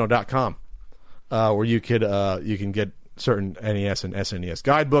ultimatenintendo.com, where you can get certain NES and SNES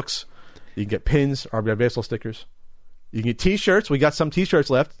guidebooks. You can get pins, RBI Baseball stickers. You can get T-shirts. We got some T-shirts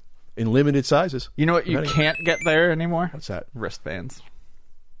left in limited sizes. You know what you can't get there anymore? What's that? Wristbands.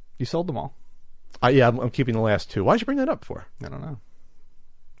 You sold them all. Yeah, I'm keeping the last two. Why'd you bring that up for? I don't know.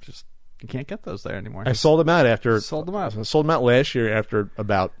 Just you can't get those there anymore. I sold them out after. Sold them out. I sold them out last year after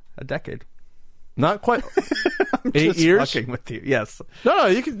about a decade. Not quite. I'm 8 just years. Fucking with you. Yes. No,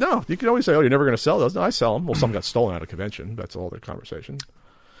 you can always say, "Oh, you're never going to sell those." No, I sell them. Well, some got stolen at a convention. That's all their conversation.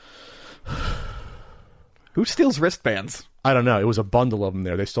 Who steals wristbands? I don't know. It was a bundle of them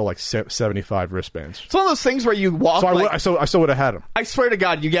there. They stole like 75 wristbands. It's one of those things where you walk. So I still would have had them. I swear to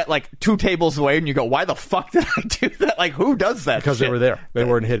God, you get like 2 tables away, and you go, "Why the fuck did I do that? Like, who does that?" Because shit? they were there. They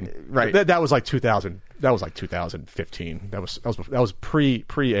weren't hidden. Right. That was like 2000. That was like 2015. That was pre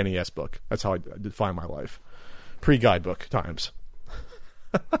NES book. That's how I define my life. Pre guidebook times.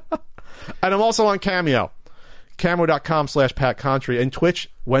 And I'm also on Cameo. Camo.com/PatContry and Twitch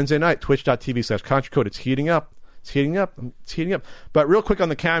Wednesday night, twitch.tv/ContraCode. It's heating up. It's heating up. But real quick on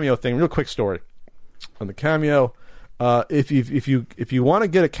the Cameo thing, real quick story. On the Cameo, if you want to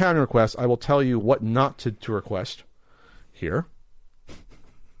get a Cameo request, I will tell you what not to request here.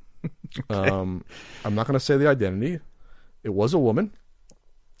 Okay. I'm not going to say the identity. It was a woman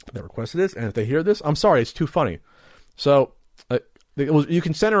that requested this, and if they hear this, I'm sorry, it's too funny. So you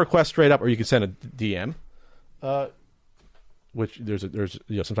can send a request straight up, or you can send a DM. Which there's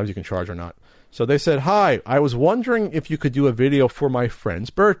sometimes you can charge or not. So they said, "Hi, I was wondering if you could do a video for my friend's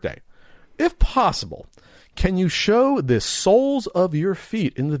birthday. If possible, can you show the soles of your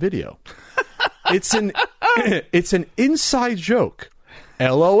feet in the video? It's an inside joke.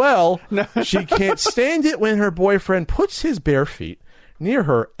 LOL. No. She can't stand it when her boyfriend puts his bare feet near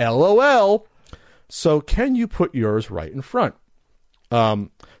her. LOL. So can you put yours right in front?"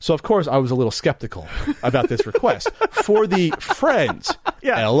 So of course I was a little skeptical about this request for the friends.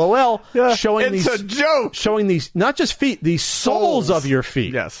 Yeah. LOL. Yeah. It's a joke. Showing these not just feet, the soles of your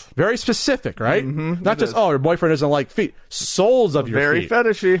feet. Yes. Very specific, right? Mm-hmm. Not just your boyfriend doesn't like feet. Soles of your feet. Very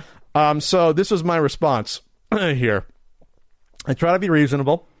fetishy. So this was my response here. I try to be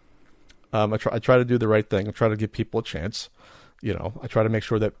reasonable. I try to do the right thing. I try to give people a chance. I try to make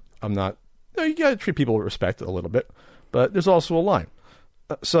sure that I'm not. You got to treat people with respect a little bit, but there's also a line.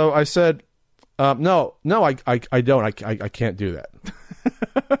 So I said, no, I don't. I can't do that.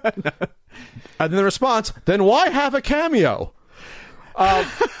 And then the response, then why have a Cameo?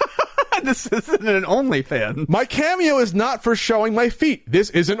 This isn't an OnlyFans. My Cameo is not for showing my feet. This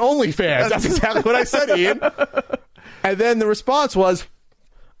isn't OnlyFans. That's exactly what I said, Ian. And then the response was,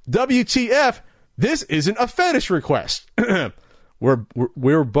 WTF, this isn't a fetish request.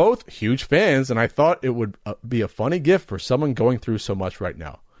 We're both huge fans, and I thought it would be a funny gift for someone going through so much right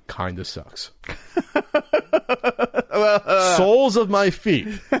now. Kinda sucks. Soles of my feet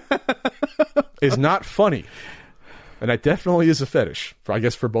is not funny, and that definitely is a fetish. I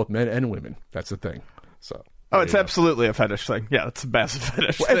guess for both men and women. That's the thing. So Oh, it's absolutely a fetish thing. Yeah, it's a massive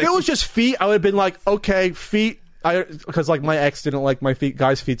fetish thing. If it was just feet, I would have been like, okay, feet. Because like my ex didn't like my feet.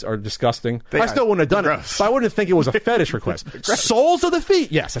 Guys' feet are disgusting. I still wouldn't have done it. But I wouldn't think it was a fetish request. Soles of the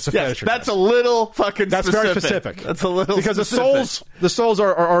feet, yes, that's a fetish request. That's a little fucking. That's specific. very specific. That's a little because specific. the soles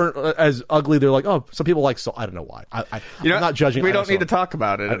are as ugly. They're like, oh, some people like soles. I don't know why. I'm not judging. We don't need to talk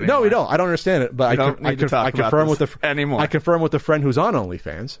about it anymore. No, we don't. I don't understand it. But I confirm with the friend who's on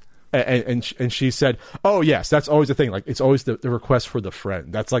OnlyFans. And she said, oh yes, that's always the thing. Like it's always the request for the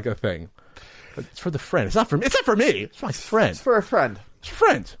friend. That's like a thing. It's for the friend. It's not for me. It's not for me. It's my friend. It's for a friend. It's a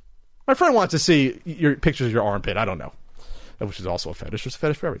friend. My friend wants to see your pictures of your armpit. I don't know, which is also a fetish. There's a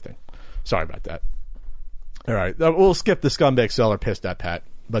fetish for everything. Sorry about that. All right, we'll skip the scumbag seller pissed at Pat,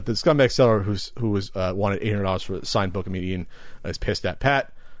 but the scumbag seller who was wanted $800 for the signed book of me Ian is pissed at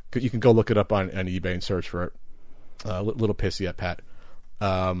Pat. You can go look it up on eBay and search for it. Little pissy at Pat.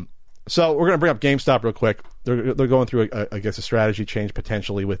 So we're going to bring up GameStop real quick. They're going through, I guess, a strategy change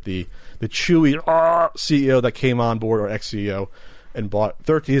potentially with the Chewy CEO that came on board, or ex-CEO, and bought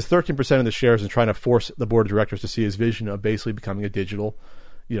 13% of the shares and trying to force the board of directors to see his vision of basically becoming a digital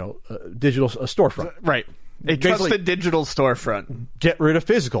storefront. Right. A trusted digital storefront. Get rid of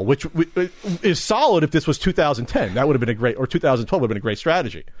physical, which is solid if this was 2010. That would have been a great, or 2012 would have been a great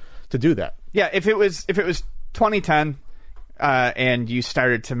strategy to do that. Yeah, if it was 2010... and you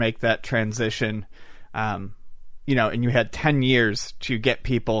started to make that transition, and you had 10 years to get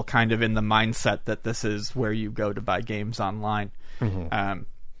people kind of in the mindset that this is where you go to buy games online. Mm-hmm.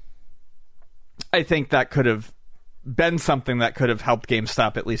 I think that could have been something that could have helped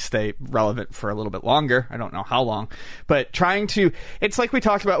GameStop at least stay relevant for a little bit longer. I don't know how long, but it's like we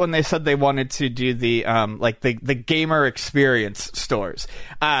talked about when they said they wanted to do the gamer experience stores.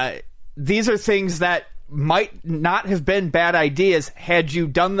 These are things that might not have been bad ideas had you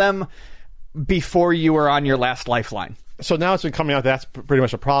done them before you were on your last lifeline. So now it's been coming out that's pretty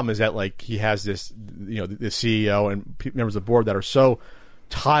much a problem, is that like he has this, the CEO and members of the board that are so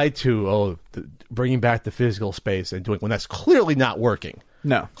tied to bringing back the physical space and doing, when that's clearly not working.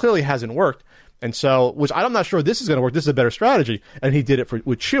 No. Clearly hasn't worked. And so, which I'm not sure this is going to work. This is a better strategy. And he did it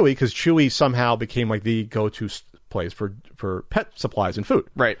with Chewy, because Chewy somehow became like the go-to place for pet supplies and food.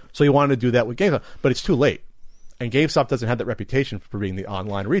 Right. So he wanted to do that with GameStop, but it's too late. And GameStop doesn't have that reputation for being the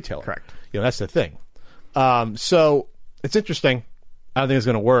online retailer. Correct. That's the thing. So it's interesting. I don't think it's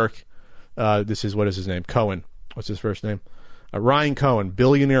going to work. This is, what is his name? Cohen. What's his first name? Ryan Cohen,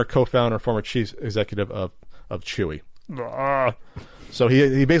 billionaire co-founder, former chief executive of Chewy. So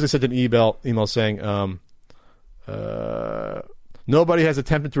he basically sent an email saying, nobody has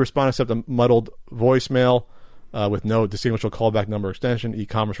attempted to respond except a muddled voicemail with no distinguishable callback number extension.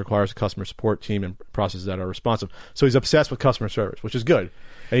 E-commerce requires a customer support team and processes that are responsive. So he's obsessed with customer service, which is good.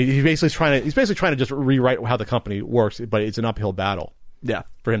 And he's basically trying to just rewrite how the company works, but it's an uphill battle. Yeah,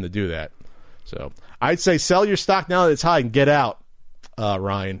 for him to do that. So I'd say sell your stock now that it's high and get out,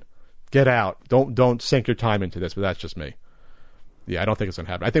 Ryan. Get out. Don't sink your time into this. But that's just me. Yeah, I don't think it's going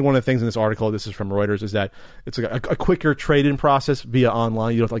to happen. I think one of the things in this article, this is from Reuters, is that it's like a quicker trade-in process via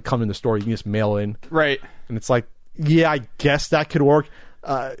online. You don't have to come in the store. You can just mail in. Right. And it's like, yeah, I guess that could work.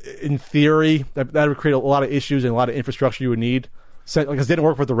 In theory, that would create a lot of issues and a lot of infrastructure you would need. Because it didn't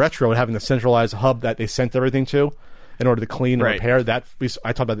work with the Retro and having the centralized hub that they sent everything to in order to clean and repair. That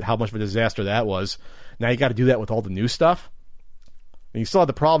I talked about how much of a disaster that was. Now you got to do that with all the new stuff. And you still have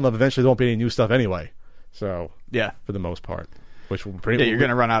the problem of eventually there won't be any new stuff anyway. So, yeah, for the most part. Which will you're going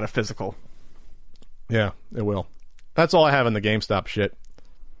to run out of physical. Yeah, it will. That's all I have in the GameStop shit.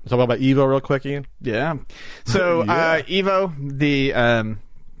 Talk about Evo real quick, Ian. Yeah. So Evo, the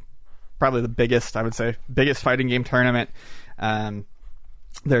probably the biggest fighting game tournament.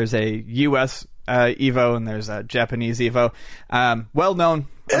 There's a U.S. Evo and there's a Japanese Evo. Well known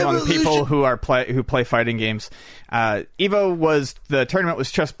among people who play fighting games. Evo the tournament was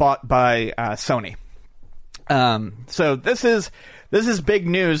just bought by Sony. So this is big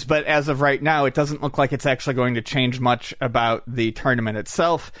news, but as of right now, it doesn't look like it's actually going to change much about the tournament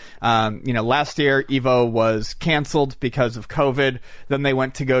itself. Last year Evo was canceled because of COVID. Then they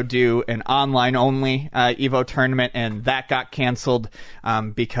went to go do an online only Evo tournament, and that got canceled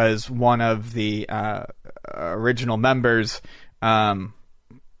because one of the original members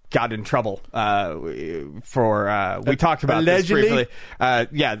got in trouble for we talked about allegedly? This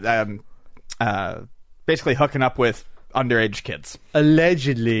briefly. Basically hooking up with underage kids.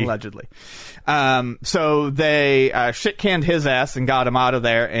 Allegedly. So they shit-canned his ass and got him out of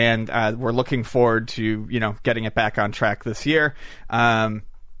there, and we're looking forward to, getting it back on track this year.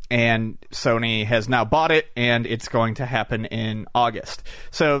 and Sony has now bought it, and it's going to happen in August.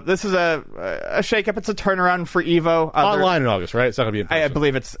 So this is a shakeup. It's a turnaround for Evo. Online in August, right? It's not going to be in person. I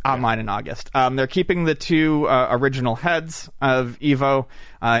believe it's online in August. They're keeping the two original heads of Evo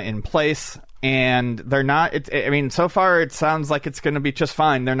in place. And they're not, so far it sounds like it's going to be just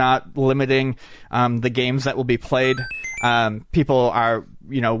fine. They're not limiting the games that will be played. People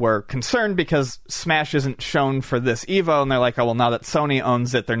were concerned because Smash isn't shown for this Evo, and they're like, oh, well, now that Sony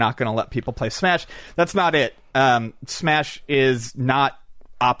owns it, they're not going to let people play Smash. That's not it. Smash is not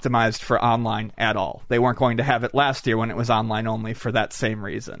optimized for online at all. They weren't going to have it last year when it was online only for that same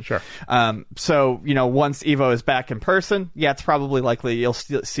reason. Sure. So, once Evo is back in person, yeah, it's probably likely you'll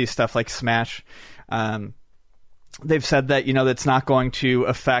see stuff like Smash. They've said that, that's not going to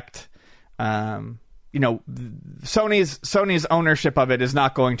affect, Sony's ownership of it is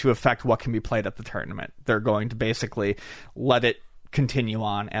not going to affect what can be played at the tournament. They're going to basically let it continue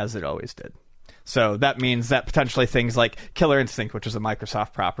on as it always did. So that means that potentially things like Killer Instinct, which is a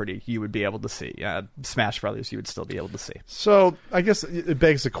Microsoft property, you would be able to see. Smash Brothers, you would still be able to see. So I guess it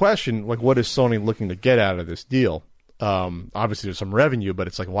begs the question, like, what is Sony looking to get out of this deal? Obviously, there's some revenue, but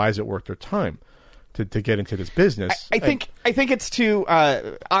it's like, why is it worth their time to get into this business? I think it's to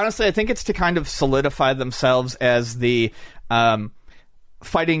honestly, I think it's to kind of solidify themselves as the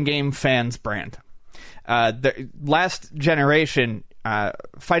fighting game fans brand. The last generation.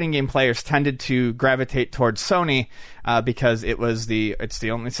 Fighting game players tended to gravitate towards Sony because it's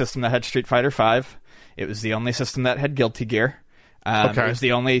the only system that had Street Fighter V. It was the only system that had Guilty Gear. It was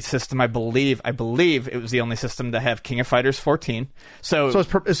the only system, I believe it was the only system to have King of Fighters 14. So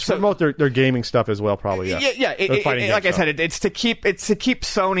it's promote their gaming stuff as well, probably. Yeah. Like I said, it's to keep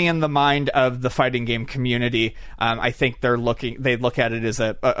Sony in the mind of the fighting game community. I think they look at it as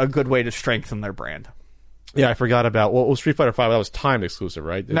a good way to strengthen their brand. Yeah, I forgot about... Well, Street Fighter V, that was timed exclusive,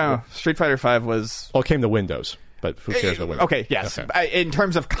 right? No, Street Fighter V was... Oh, it came to Windows, but who cares about Windows? Okay, yes. Okay. In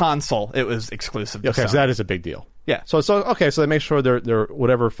terms of console, it was exclusive to Okay, Sony. So that is a big deal. Yeah. So they make sure they're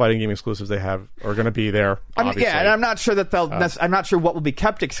whatever fighting game exclusives they have are going to be there, obviously. And I'm not sure that I'm not sure what will be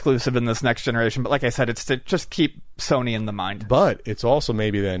kept exclusive in this next generation, but like I said, it's to just keep Sony in the mind. But it's also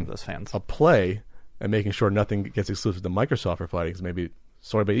maybe then those fans. A play and making sure nothing gets exclusive to Microsoft for fighting, because maybe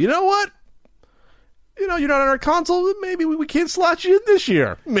Sony, but you know what? You're not on our console. Maybe we can't slot you in this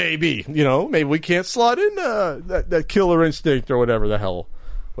year. Maybe maybe we can't slot in that Killer Instinct or whatever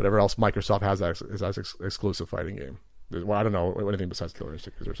else Microsoft has as exclusive fighting game. Well, I don't know anything besides Killer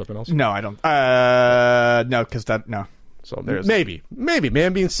Instinct. Is there something else? No, I don't. No, because no. So maybe,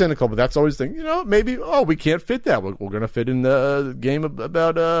 man, being cynical, but that's always the thing. Maybe we can't fit that. We're going to fit in the game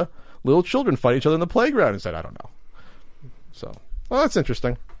about little children fighting each other in the playground instead. I don't know. So, that's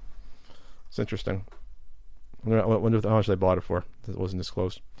interesting. It's interesting. I wonder how much they bought it for. It wasn't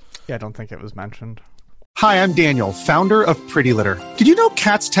disclosed. Yeah, I don't think it was mentioned. Hi, I'm Daniel, founder of Pretty Litter. Did you know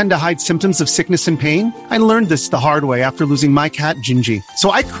cats tend to hide symptoms of sickness and pain? I learned this the hard way after losing my cat, Gingy.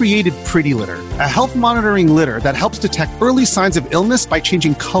 So I created Pretty Litter, a health monitoring litter that helps detect early signs of illness by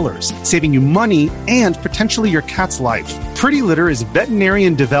changing colors, saving you money and potentially your cat's life. Pretty Litter is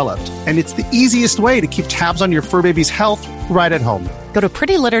veterinarian developed, and it's the easiest way to keep tabs on your fur baby's health right at home. Go to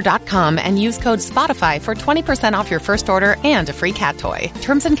prettylitter.com and use code SPOTIFY for 20% off your first order and a free cat toy.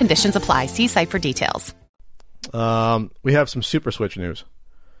 Terms and conditions apply. See site for details. We have some Super Switch news.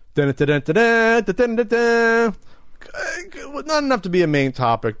 Not enough to be a main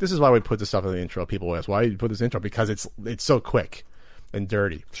topic. This is why we put this stuff in the intro. People ask, why you put this intro? Because it's so quick and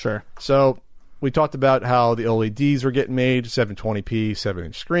dirty. Sure. So we talked about how the OLEDs are getting made, 720p,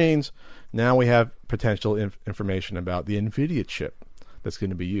 7-inch screens. Now we have potential information about the NVIDIA chip that's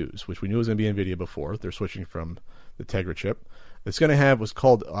going to be used, which we knew was going to be NVIDIA before. They're switching from the Tegra chip. It's going to have what's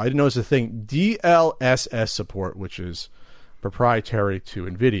called, I didn't know it's a thing, DLSS support, which is proprietary to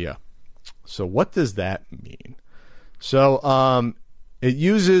NVIDIA. So what does that mean? So it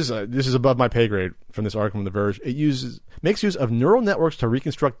uses, this is above my pay grade from this article from The Verge, makes use of neural networks to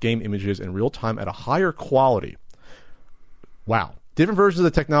reconstruct game images in real time at a higher quality. Wow. Different versions of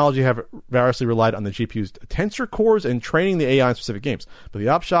the technology have variously relied on the GPU's tensor cores and training the AI in specific games. But the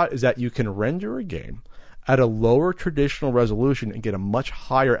upshot is that you can render a game at a lower traditional resolution and get a much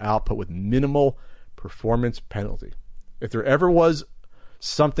higher output with minimal performance penalty. If there ever was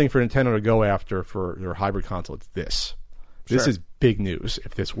something for Nintendo to go after for their hybrid console, it's this. Sure. This is big news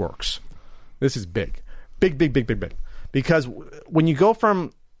if this works. This is big. Big. Because when you go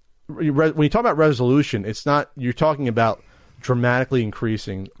from, when you talk about resolution, it's not, you're talking about dramatically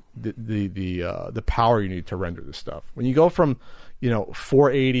increasing the power you need to render this stuff. When you go from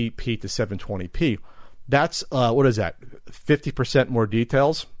 480p to 720p, that's what is that? 50% more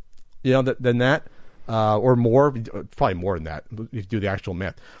details than that, or more, probably more than that. You do the actual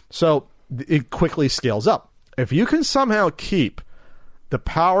math. So it quickly scales up. If you can somehow keep the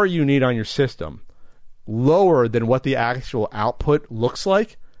power you need on your system lower than what the actual output looks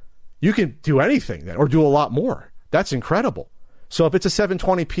like, you can do anything then, or do a lot more. That's incredible. So if it's a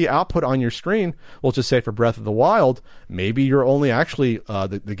 720p output on your screen, we'll just say for Breath of the Wild, maybe you're only actually,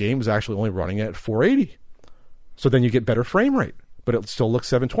 the game is actually only running at 480. So then you get better frame rate, but it still looks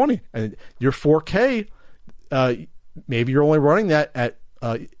 720. And your 4K, maybe you're only running that at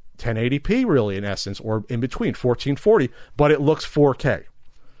 1080p really in essence, or in between 1440, but it looks 4K.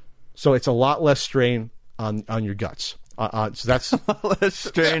 So it's a lot less strain on your guts. So that's less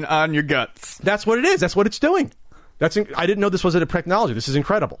strain on your guts. That's what it is. That's what it's doing. I didn't know this was a technology. This is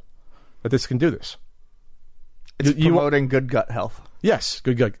incredible that this can do this. It's promoting good gut health. Yes,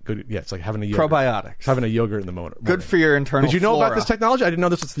 good gut. Good. Yeah, it's like having a yogurt. Probiotics. Having a yogurt in the morning. Good for your internal. Did you know flora. about this technology? I didn't know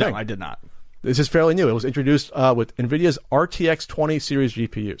this was the thing. No, I did not. This is fairly new. It was introduced with NVIDIA's RTX 20 series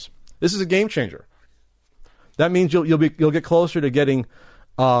GPUs. This is a game changer. That means you'll get closer to getting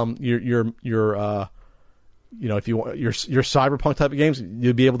your if you want your cyberpunk type of games,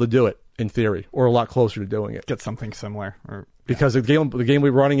 you'll be able to do it in theory, or a lot closer to doing it. Get something similar, because the game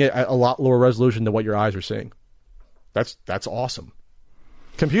we're running it at a lot lower resolution than what your eyes are seeing. That's awesome.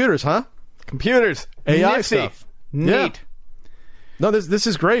 Computers, huh? Computers, AI nifty. stuff, neat. Yeah. No, this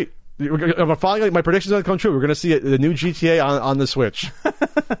is great. Finally, my predictions are going to come true. We're going to see the new GTA on the Switch.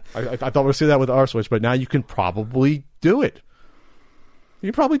 I thought we'd see that with our Switch, but now you can probably do it. You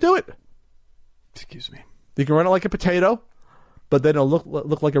can probably do it. Excuse me. You can run it like a potato, but then it'll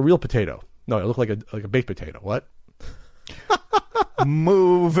look like a real potato. No, it'll look like a baked potato. What?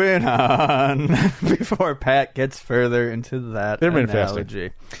 Moving on before Pat gets further into that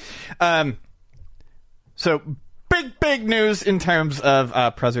analogy. So big news in terms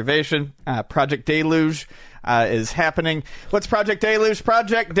of preservation. Project Deluge is happening. What's Project Deluge?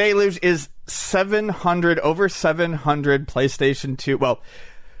 Project Deluge is over 700 PlayStation 2. Well,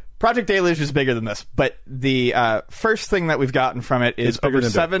 Project Deluge is bigger than this, but the first thing that we've gotten from it is over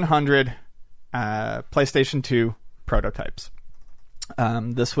 700 PlayStation 2 prototypes.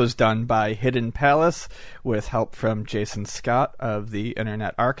 This was done by Hidden Palace with help from Jason Scott of the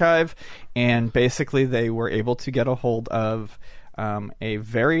Internet Archive, and basically they were able to get a hold of a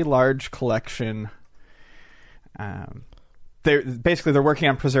very large collection. They're working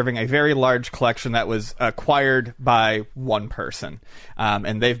on preserving a very large collection that was acquired by one person,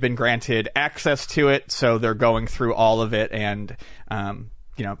 and they've been granted access to it, so they're going through all of it and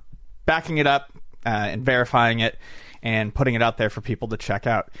backing it up and verifying it and putting it out there for people to check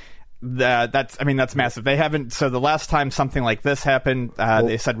out. That's massive. They haven't. So the last time something like this happened,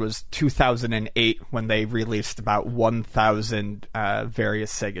 they said was 2008 when they released about 1,000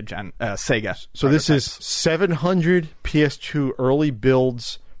 various Sega. So this is 700 PS2 early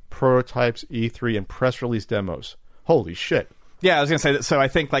builds, prototypes, E3, and press release demos. Holy shit! Yeah, I was gonna say that. So I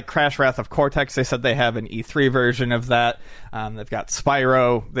think like Crash Wrath of Cortex, they said they have an E3 version of that. They've got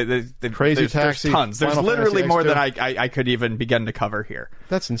Spyro. Crazy Taxi. There's tons. There's literally more than I could even begin to cover here.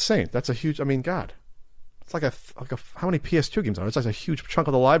 That's insane. That's a huge. I mean, God, it's like a how many PS2 games are there? It's like a huge chunk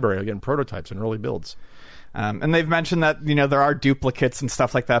of the library again, prototypes and early builds. And they've mentioned that there are duplicates and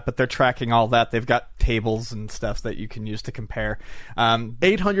stuff like that, but they're tracking all that. They've got tables and stuff that you can use to compare.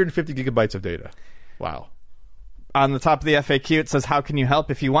 850 gigabytes of data. Wow. On the top of the FAQ, it says, how can you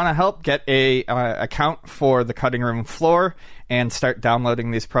help? If you want to help, get a account for the cutting room floor and start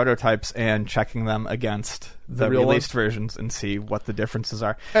downloading these prototypes and checking them against the released versions and see what the differences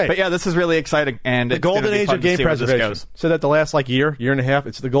are. Hey, but yeah, this is really exciting. And the golden age of game preservation. So that the last year and a half,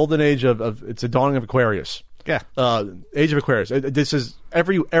 it's the golden age of it's the dawning of Aquarius. Yeah. Age of Aquarius. This is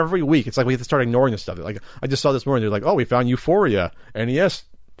every week. It's like we have to start ignoring this stuff. Like I just saw this morning, they're like, oh, we found Euphoria NES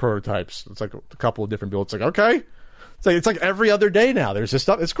prototypes. It's like a couple of different builds. It's like, okay. It's like every other day now. There's this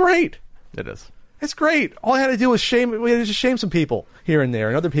stuff. It's great. It is. It's great. All I had to do was shame some people here and there,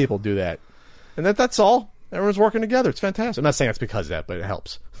 and other people do that. And that's all. Everyone's working together. It's fantastic. I'm not saying that's because of that, but it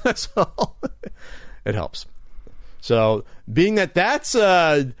helps. That's all. It helps. So, being that's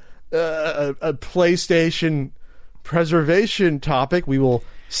a PlayStation preservation topic, we will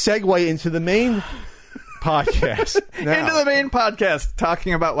segue into the main podcast. Into the main podcast,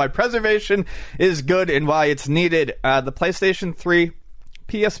 talking about why preservation is good and why it's needed. The PlayStation 3,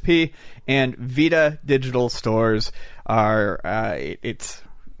 PSP, and Vita digital stores are it's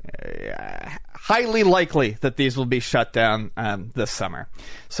highly likely that these will be shut down this summer.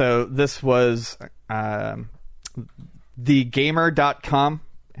 So this was thegamer.com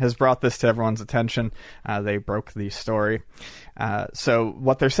has brought this to everyone's attention. They broke the story. So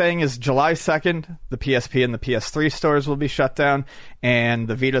what they're saying is July 2nd, the PSP and the PS3 stores will be shut down, and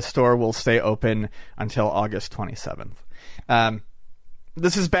the Vita store will stay open until August 27th.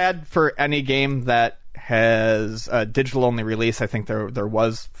 This is bad for any game that has a digital-only release. I think there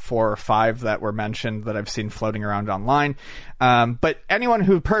was 4 or 5 that were mentioned that I've seen floating around online. But anyone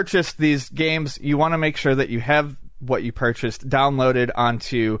who purchased these games, you want to make sure that you have what you purchased downloaded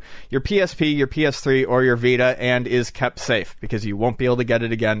onto your PSP, your PS3, or your Vita, and is kept safe, because you won't be able to get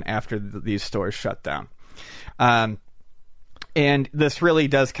it again after these stores shut down. And this really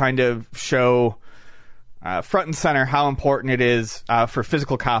does kind of show front and center how important it is for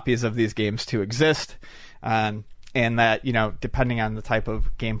physical copies of these games to exist, and that, depending on the type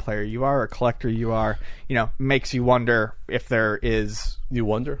of game player you are or collector you are, makes you wonder if there is... You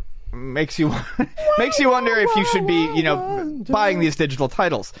wonder? Makes you wonder if you should be, buying these digital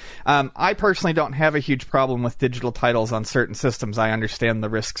titles. I personally don't have a huge problem with digital titles on certain systems. I understand the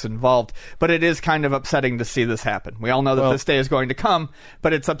risks involved, but it is kind of upsetting to see this happen. We all know that this day is going to come,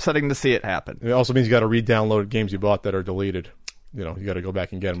 but it's upsetting to see it happen. It also means you got to re-download games you bought that are deleted. You got to go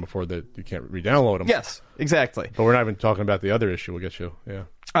back and get them before you can't re-download them. Yes, exactly. But we're not even talking about the other issue. We'll get you.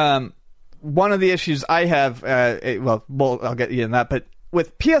 Yeah. One of the issues I have, I'll get you in that, but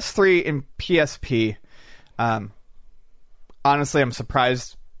with PS3 and PSP, honestly, I'm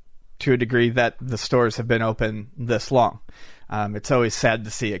surprised to a degree that the stores have been open this long. It's always sad to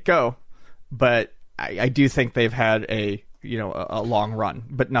see it go, but I do think they've had a long run.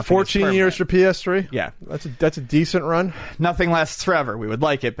 But nothing. 14 years for PS3. Yeah, that's a decent run. Nothing lasts forever. We would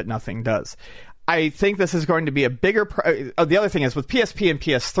like it, but nothing does. I think this is going to be a bigger... the other thing is, with PSP and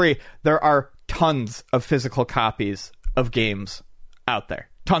PS3, there are tons of physical copies of games out there.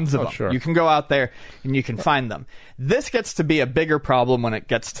 Tons of them. Sure. You can go out there and you can find them. This gets to be a bigger problem when it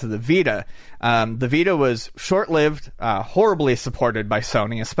gets to the Vita. The Vita was short-lived, horribly supported by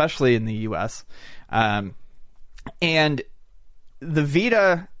Sony, especially in the US. And the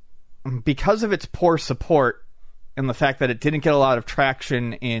Vita, because of its poor support and the fact that it didn't get a lot of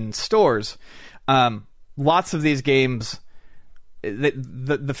traction in stores, lots of these games...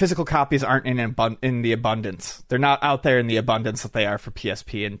 The physical copies aren't in the abundance. They're not out there in the abundance that they are for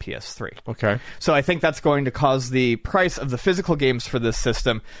PSP and PS3. Okay. So I think that's going to cause the price of the physical games for this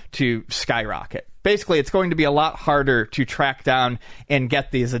system to skyrocket. Basically, it's going to be a lot harder to track down and get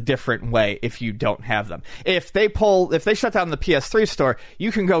these a different way if you don't have them. If they shut down the PS3 store,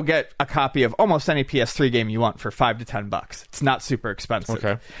 you can go get a copy of almost any PS3 game you want for $5 to $10. It's not super expensive.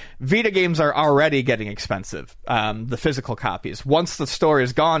 Okay. Vita games are already getting expensive, the physical copies. Once the store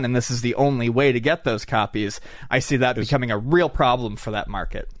is gone and this is the only way to get those copies, I see that becoming a real problem for that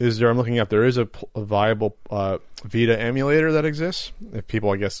market. I'm looking up, there is a viable Vita emulator that exists. If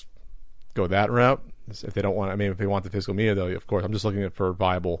people, I guess, go that route, if they don't want, if they want the physical media, though, of course, I'm just looking for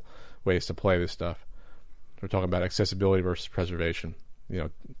viable ways to play this stuff. We're talking about accessibility versus preservation,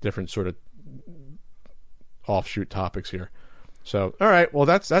 different sort of offshoot topics here. So, all right, well,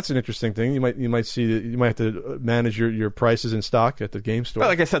 that's an interesting thing. You might see that you might have to manage your prices in stock at the game store. Well,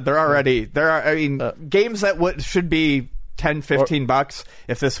 like I said, there are games that should be $10-15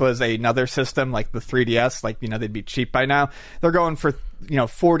 if this was another system like the 3DS, they'd be cheap by now. They're going for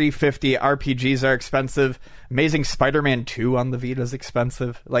 $40-50. RPGs are expensive. Amazing Spider-Man 2 on the Vita is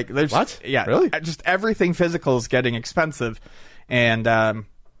expensive. There's what? Yeah, really? Just everything physical is getting expensive, and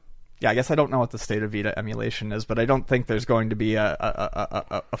I guess I don't know what the state of Vita emulation is, but I don't think there's going to be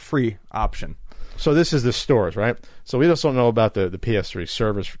a free option. So this is the stores, right? So we just don't know about the PS3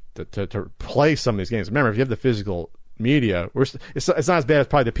 service to play some of these games. Remember, if you have the physical media, it's not as bad as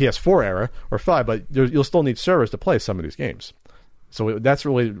probably the PS4 era or 5, but you'll still need servers to play some of these games. So that's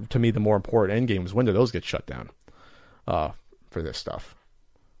really, to me, the more important end game is when do those get shut down for this stuff.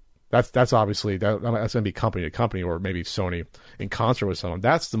 That's obviously that's going to be company to company, or maybe Sony in concert with someone.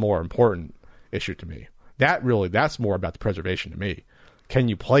 That's the more important issue to me. That's more about the preservation to me. Can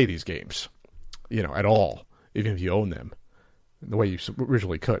you play these games, at all, even if you own them, the way you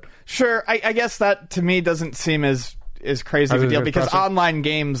originally could? Sure, I guess that to me doesn't seem as crazy of a deal, because online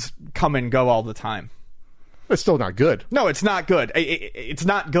games come and go all the time. It's still not good. No, it's not good. It's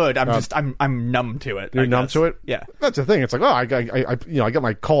not good. I'm numb to it. You're numb to it? Yeah. That's the thing. It's like, I got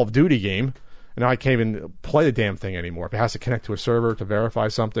my Call of Duty game, and now I can't even play the damn thing anymore. If it has to connect to a server to verify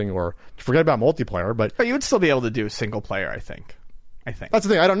something, or forget about multiplayer. But you would still be able to do single player, I think. That's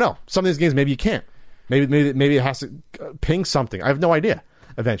the thing. I don't know. Some of these games, maybe you can't. Maybe it has to ping something. I have no idea.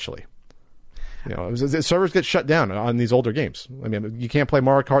 Eventually, the servers get shut down on these older games. You can't play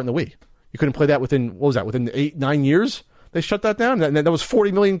Mario Kart in the Wii. You couldn't play that within 8-9 years They shut that down. That was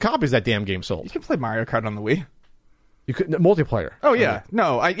 40 million copies that damn game sold. You can play Mario Kart on the Wii. You could multiplayer. Oh yeah,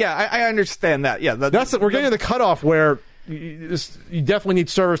 I understand that. Yeah, we're getting to the cutoff where you definitely need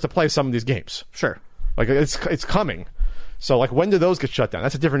servers to play some of these games. Sure, like it's coming. So like, when do those get shut down?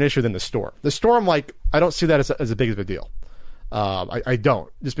 That's a different issue than the store. The store, I'm like, I don't see that as a big of a deal. I don't,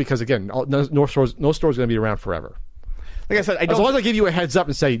 just because again, no store's going to be around forever. Like I said, as long as I give you a heads up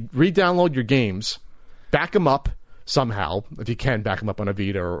and say, re-download your games, back them up somehow, if you can, back them up on a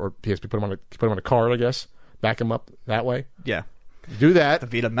Vita or PSP, put them on a card, I guess. Back them up that way. Yeah, do that. The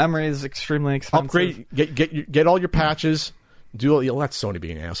Vita memory is extremely expensive. Upgrade, get all your patches. Let Sony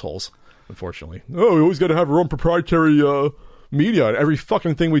being assholes. Unfortunately, we always got to have our own proprietary media on every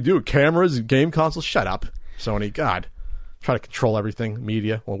fucking thing we do. Cameras, game consoles. Shut up, Sony. God, try to control everything.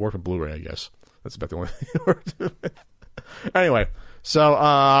 Media. Well, work with Blu-ray, I guess. That's about the only thing. Anyway, so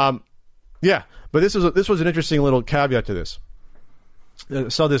yeah, but this was an interesting little caveat to this. I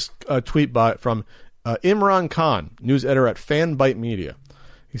saw this tweet from Imran Khan, news editor at Fanbyte Media.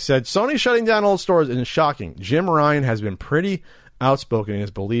 He said, Sony shutting down old stores isn't shocking. Jim Ryan has been pretty outspoken in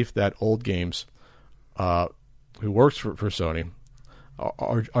his belief that old games, who works for Sony,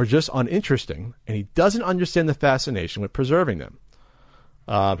 are just uninteresting, and he doesn't understand the fascination with preserving them.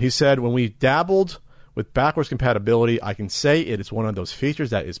 He said, when we dabbled with backwards compatibility, I can say it is one of those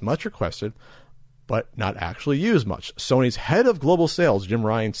features that is much requested, but not actually used much. Sony's head of global sales, Jim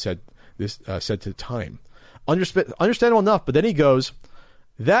Ryan, said to Time. Understandable enough, but then he goes,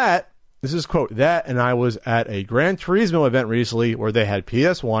 this is quote, that and I was at a Gran Turismo event recently where they had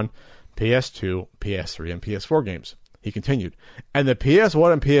PS1, PS2, PS3, and PS4 games. He continued, and the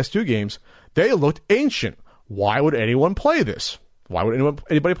PS1 and PS2 games, they looked ancient. Why would anyone play this? Why would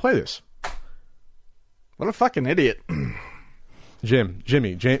anybody play this? What a fucking idiot.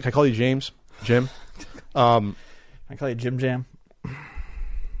 Jimmy. Can I call you James? Jim? Can I call you Jim Jam?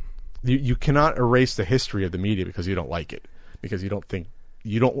 You cannot erase the history of the media because you don't like it. Because you don't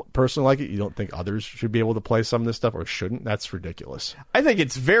personally like it. You don't think others should be able to play some of this stuff or shouldn't. That's ridiculous. I think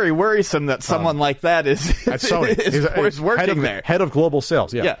it's very worrisome that someone like that is working there. Head of global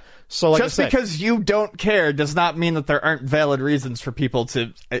sales, yeah. So like just because you don't care does not mean that there aren't valid reasons for people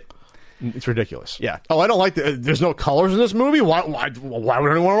to... It's ridiculous. Yeah. Oh, I don't like there's no colors in this movie? Why would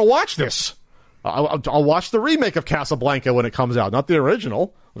anyone want to watch this? I'll watch the remake of Casablanca when it comes out, not the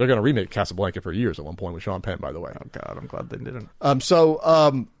original. They're going to remake Casablanca for years at one point with Sean Penn, by the way. Oh God, I'm glad they didn't. I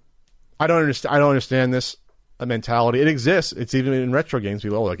don't understand this mentality. It exists. It's even in retro games.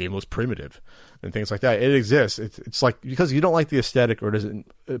 People, that game was primitive and things like that. It exists. It's like because you don't like the aesthetic or it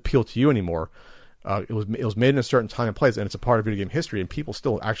doesn't appeal to you anymore. It was made in a certain time and place, and it's a part of video game history, and people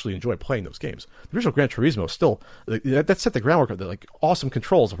still actually enjoy playing those games. The original Gran Turismo still that set the groundwork of the awesome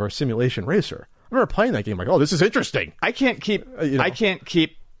controls of our simulation racer. I remember playing that game like, oh, this is interesting. I can't keep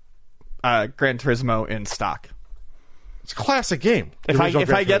Gran Turismo in stock. It's a classic game. If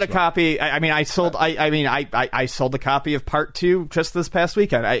I get a copy, I sold a copy of Part 2 just this past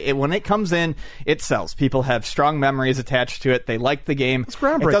weekend. When it comes in, it sells. People have strong memories attached to it. They like the game. It's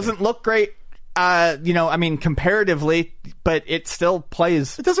groundbreaking. It doesn't look great. Comparatively, but it still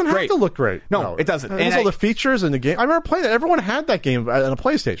plays. It doesn't great. have to look great. No, it doesn't. And all the features in the game. I remember playing that. Everyone had that game on a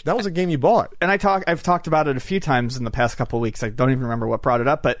PlayStation. That was a game you bought. And I've talked about it a few times in the past couple of weeks. I don't even remember what brought it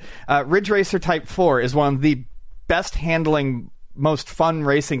up, but Ridge Racer Type 4 is one of the best handling, most fun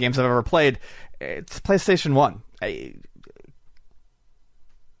racing games I've ever played. It's PlayStation 1.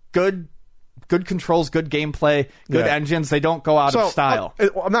 Good controls, good gameplay, good engines. They don't go out of style.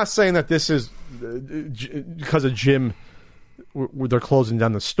 I'm not saying that this is because of Jim, they're closing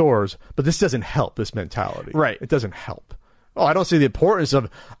down the stores, but this doesn't help this mentality. Right. It doesn't help. Oh, I don't see the importance of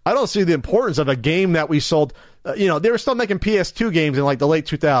a game that we sold. They were still making PS2 games in like the late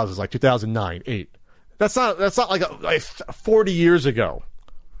 2000s, like 2009, 8. That's not like 40 years ago.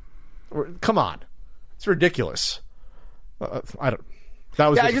 Come on, it's ridiculous. I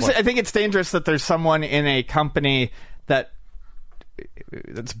think it's dangerous that there's someone in a company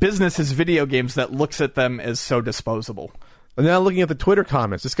that's business is video games that looks at them as so disposable. And now looking at the Twitter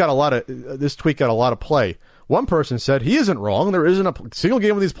comments, this tweet got a lot of play. One person said, he isn't wrong. There isn't a single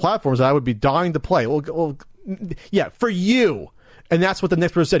game of these platforms that I would be dying to play. Well, yeah, for you. And that's what the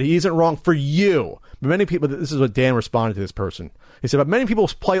next person said. He isn't wrong for you. But many people, this is what Dan responded to this person. He said, but many people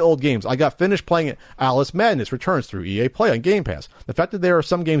play old games. I got finished playing it. Alice Madness returns through EA Play on Game Pass. The fact that there are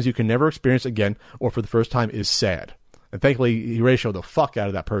some games you can never experience again or for the first time is sad. And thankfully, he ratioed the fuck out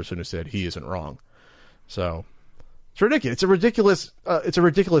of that person who said he isn't wrong. So, it's ridiculous. It's a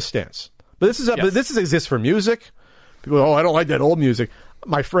ridiculous stance. But this exists for music. People go, oh, I don't like that old music.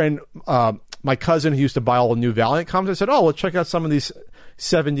 My friend my cousin who used to buy all the new Valiant comics, I said, "Oh, let's check out some of these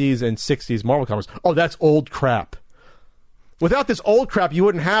 70s and 60s Marvel comics." "Oh, that's old crap." Without this old crap, you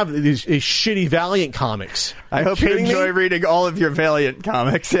wouldn't have these shitty Valiant comics. I hope you enjoy reading all of your Valiant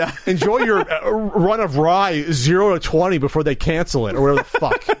comics. Yeah, enjoy your run of Rye 0 to 20 before they cancel it or whatever the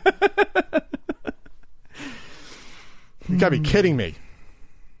fuck. You gotta be kidding me.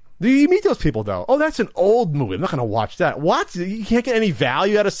 Do you meet those people though? "Oh, that's an old movie. I'm not gonna watch that." What? You can't get any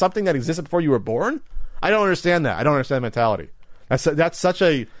value out of something that existed before you were born? I don't understand that. I don't understand the mentality. That's such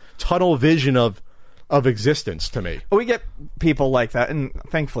a tunnel vision of existence to me. We get people like that, and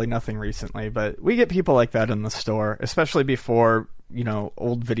thankfully nothing recently, but we get people like that in the store, especially before,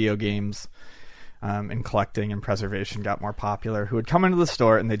 old video games and collecting and preservation got more popular, who would come into the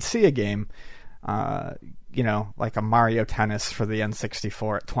store and they'd see a game, like a Mario Tennis for the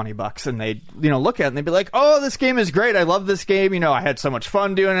N64 at $20, and they'd, look at it and they'd be like, "Oh, this game is great. I love this game. I had so much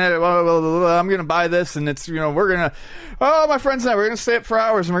fun doing it. Blah, blah, blah, blah. I'm going to buy this." And it's, my friends and I, we're going to stay up for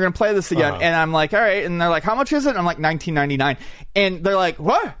hours and we're going to play this again. And I'm like, "All right." And they're like, "How much is it?" And I'm like, $19.99. And they're like,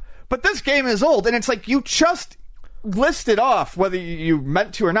 "What? But this game is old." And it's like, you just listed off, whether you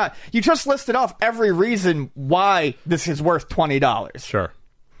meant to or not, you just listed off every reason why this is worth $20. Sure.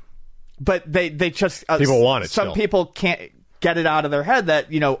 But they just people want it. Some still. People can't get it out of their head that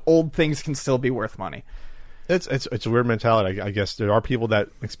old things can still be worth money. It's a weird mentality. I guess there are people that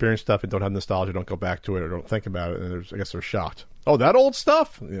experience stuff and don't have nostalgia, don't go back to it, or don't think about it, and I guess they're shocked. "Oh, that old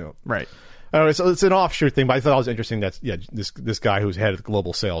stuff." Right. Anyway, so it's an offshoot thing, but I thought it was interesting that this guy who's head of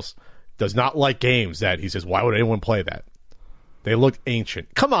global sales does not like games that he says, "Why would anyone play that? They look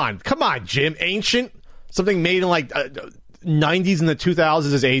ancient." Come on, Jim. Ancient? Something made in like 90s and the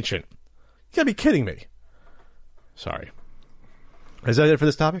 2000s is ancient. You gotta be kidding me. Sorry. Is that it for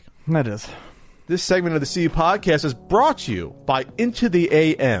this topic? That is. This segment of the CU Podcast is brought to you by Into the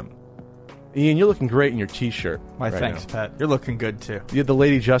AM. Ian, you're looking great in your T-shirt. Thanks, Pat. You're looking good, too. You have the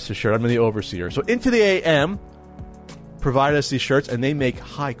Lady Justice shirt. I'm in the Overseer. So Into the AM provide us these shirts, and they make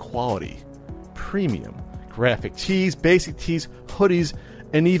high-quality, premium graphic tees, basic tees, hoodies,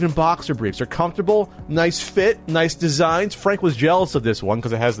 and even boxer briefs. They're comfortable, nice fit, nice designs. Frank was jealous of this one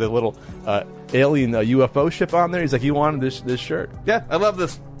because it has the little alien UFO ship on there. He's like, he wanted this shirt. Yeah, I love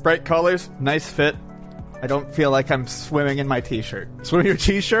this. Bright colors, nice fit. I don't feel like I'm swimming in my T-shirt. Swimming your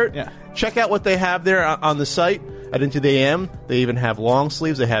T-shirt? Yeah. Check out what they have there on the site at Into the AM. They even have long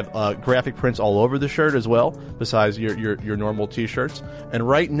sleeves. They have graphic prints all over the shirt as well, besides your normal T-shirts. And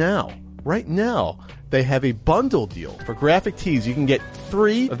right now, they have a bundle deal for graphic tees. You can get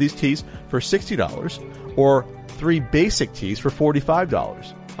 3 of these tees for $60 or 3 basic tees for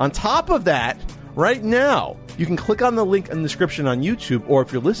 $45. On top of that, right now, you can click on the link in the description on YouTube, or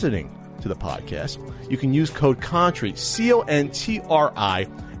if you're listening to the podcast, you can use code CONTRI, CONTRI,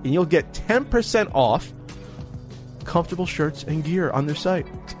 and you'll get 10% off comfortable shirts and gear on their site.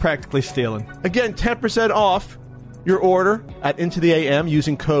 It's practically stealing. Again, 10% off your order at Into the AM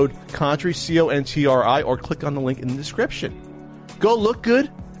using code CONTRI, CONTRI, or click on the link in the description. Go look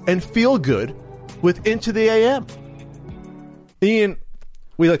good and feel good with Into the AM. Ian,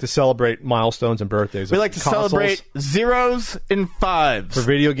 we like to celebrate milestones and birthdays. We like to celebrate 0s and 5s. For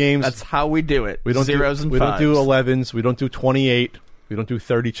video games. That's how we do it. We don't 0s and 5s. We don't do 11s. We don't do 28. We don't do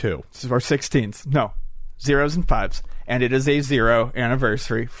 32. Or 16s. No. 0s and 5s. And it is a 0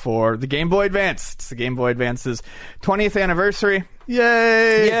 anniversary for the Game Boy Advance. It's the Game Boy Advance's 20th anniversary.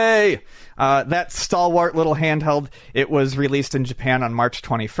 Yay! Yay! That stalwart little handheld, it was released in Japan on March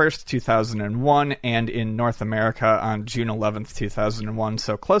 21st, 2001, and in North America on June 11th, 2001.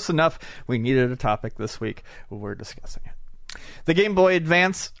 So close enough. We needed a topic this week. We're discussing it. The Game Boy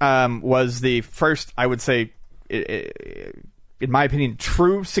Advance was the first, I would say, in my opinion,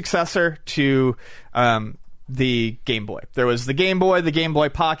 true successor to the Game Boy. There was the Game Boy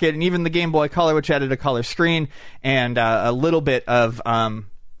Pocket, and even the Game Boy Color, which added a color screen and a little bit of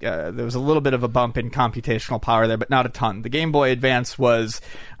there was a little bit of a bump in computational power there, but not a ton. The Game Boy Advance was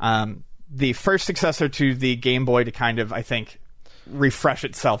the first successor to the Game Boy to kind of, I think, refresh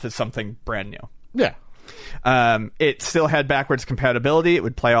itself as something brand new. Yeah. It still had backwards compatibility. It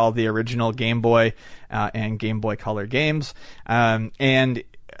would play all the original Game Boy and Game Boy Color games. And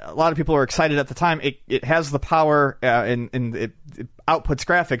a lot of people were excited at the time. It has the power and it outputs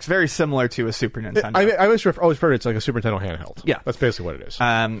graphics very similar to a Super Nintendo. I always refer to it as like a Super Nintendo handheld. Yeah. That's basically what it is.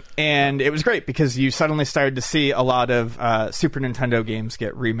 And it was great because you suddenly started to see a lot of Super Nintendo games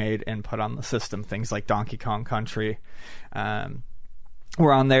get remade and put on the system. Things like Donkey Kong Country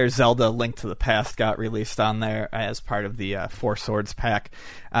were on there. Zelda Link to the Past got released on there as part of the Four Swords pack.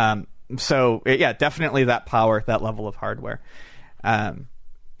 So, yeah, definitely that power, that level of hardware.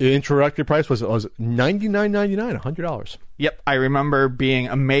 The introductory price was $99.99, $100. Yep, I remember being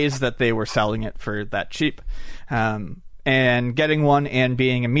amazed that they were selling it for that cheap, and getting one and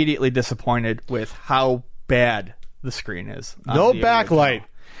being immediately disappointed with how bad the screen is. No backlight.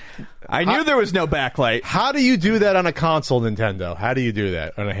 I knew there was no backlight. How do you do that on a console, Nintendo? How do you do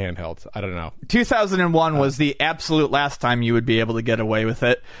that on a handheld? I don't know. 2001 was the absolute last time you would be able to get away with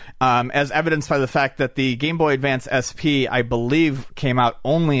it, as evidenced by the fact that the Game Boy Advance SP, I believe, came out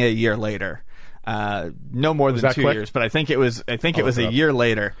only a year later. No more than 2 years, but I think it was a year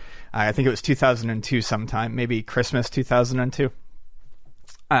later. I think it was 2002 sometime, maybe Christmas 2002.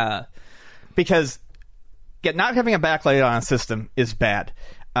 Because not having a backlight on a system is bad.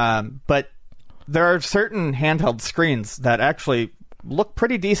 But there are certain handheld screens that actually look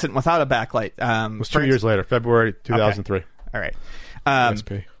pretty decent without a backlight. It was 2 years later, February 2003. Okay. All right.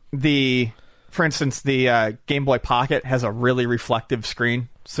 For instance, the Game Boy Pocket has a really reflective screen.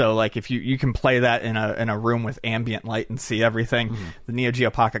 So, like, if you can play that in a room with ambient light and see everything. Mm-hmm. The Neo Geo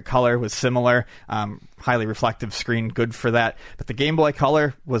Pocket Color was similar, highly reflective screen, good for that. But the Game Boy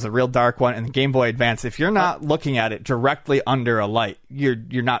Color was a real dark one, and the Game Boy Advance, if you're not looking at it directly under a light,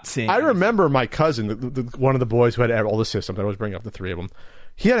 you're not seeing. I remember my cousin, one of the boys who had all the systems. I always bring up the three of them.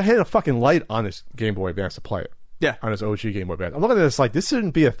 He had a fucking light on his Game Boy Advance to play it. Yeah, on his OG Game Boy Advance. I'm looking at this like this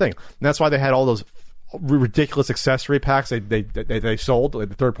shouldn't be a thing. And that's why they had all those ridiculous accessory packs they sold, like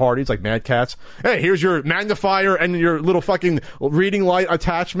the third parties, like Mad Catz. Hey, here's your magnifier and your little fucking reading light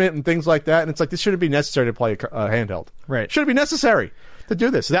attachment and things like that. And it's like, this shouldn't be necessary to play a handheld. Right. Shouldn't be necessary to do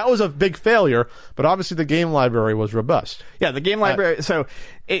this. That was a big failure, but obviously the game library was robust. Yeah, the game library. So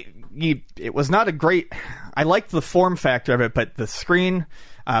it was not a great. I liked the form factor of it, but the screen.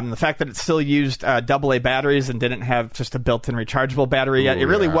 The fact that it still used AA batteries and didn't have just a built-in rechargeable battery yet, it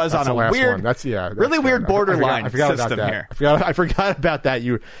really was on a weird, weird borderline system here. I forgot about that.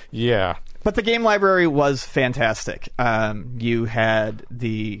 But the game library was fantastic. You had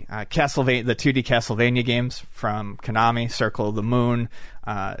the Castlevania, the 2D Castlevania games from Konami, Circle of the Moon,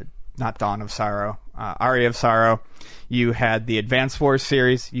 not Dawn of Sorrow, Aria of Sorrow. You had the Advance Wars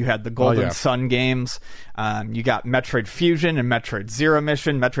series. You had the Golden Sun games. You got Metroid Fusion and Metroid Zero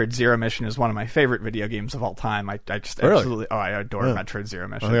Mission. Metroid Zero Mission is one of my favorite video games of all time. I just absolutely... Oh, I adore Metroid Zero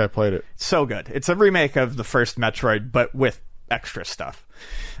Mission. I think I played it. It's so good. It's a remake of the first Metroid, but with extra stuff.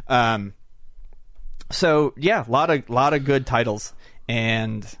 So, yeah, a lot of good titles.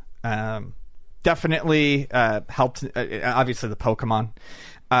 And definitely helped... obviously, the Pokemon.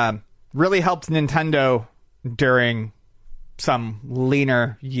 Really helped Nintendo during some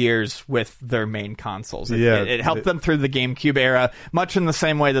leaner years with their main consoles. It helped them through the GameCube era, much in the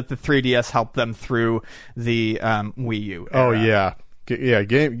same way that the 3DS helped them through the Wii U era. Oh, yeah.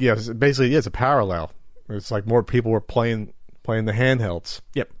 Basically, it's a parallel. It's like more people were playing the handhelds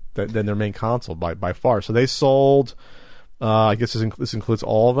than their main console by far. So they sold, I guess this includes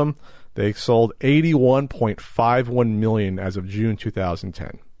all of them, they sold 81.51 million as of June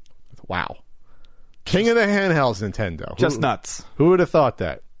 2010. Wow. King of the handhelds, Nintendo. Just nuts. Who would have thought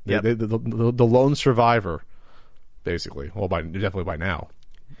that? Yep. The lone survivor, basically. Well, definitely by now.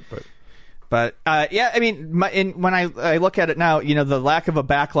 But yeah, I mean, when I look at it now, the lack of a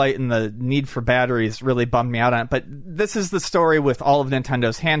backlight and the need for batteries really bummed me out on it. But this is the story with all of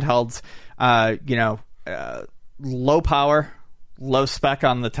Nintendo's handhelds. Low power, low spec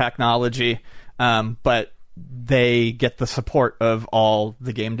on the technology, but they get the support of all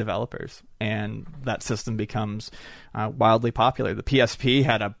the game developers, and that system becomes wildly popular. The PSP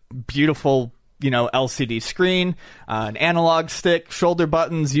had a beautiful, LCD screen, an analog stick, shoulder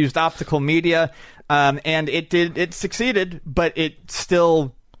buttons, used optical media, and it succeeded, but it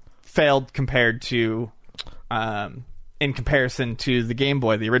still failed compared to, in comparison to the Game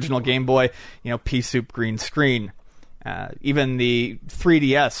Boy, the original Game Boy, pea soup green screen. Even the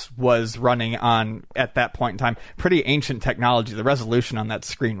 3DS was running on, at that point in time, pretty ancient technology. The resolution on that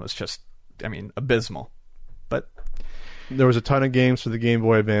screen was just, abysmal. But there was a ton of games for the Game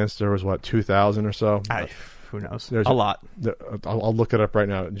Boy Advance. There was, 2,000 or so? Who knows? There's a lot. I'll look it up right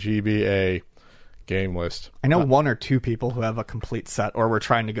now. GBA game list. I know one or two people who have a complete set, or were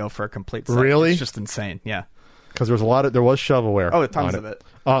trying to go for a complete set. Really? It's just insane, yeah. Because there was shovelware. Oh, tons of it.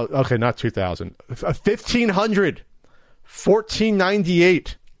 Oh, okay, not 2,000. 1,500!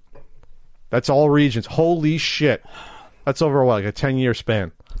 1498. That's all regions. Holy shit. That's over like a 10-year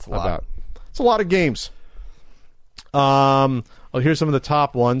span. That's a lot. It's a lot of games. Here's some of the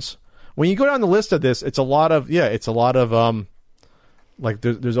top ones. When you go down the list of this, it's a lot of like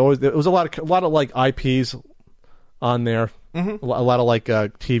there was a lot of like IPs on there. Mm-hmm. A lot of like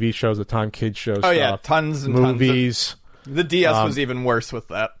TV shows, the time kids shows. Oh yeah, tons and movies. The DS was even worse with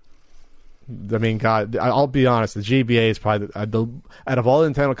that. I mean, God, I'll be honest. The GBA is probably out of all the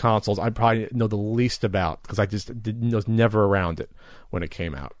Nintendo consoles, I probably know the least about because I was never around it when it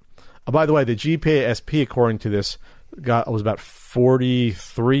came out. By the way, the GBA SP, according to this, was about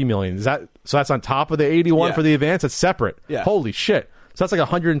 43 million. So that's on top of the 81 for the Advance. It's separate. Yeah. Holy shit! So that's like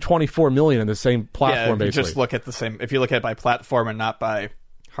 124 million in the same platform. Basically, just look at the same. If you look at it by platform and not by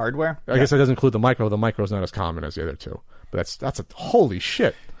hardware, I guess that doesn't include the micro. The micro is not as common as the other two. But that's a holy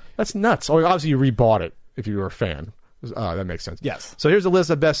shit. That's nuts. Oh, obviously you rebought it if you were a fan. That makes sense. Yes. So here's a list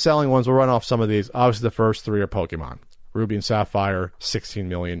of best-selling ones. We'll run off some of these. Obviously, the first three are Pokemon. Ruby and Sapphire, 16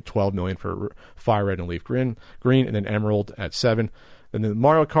 million, 12 million for Fire Red and Leaf Green, and then Emerald at 7. And then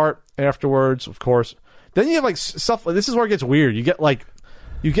Mario Kart afterwards, of course. Then you have like stuff. This is where it gets weird. You get like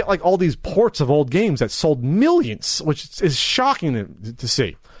all these ports of old games that sold millions, which is shocking to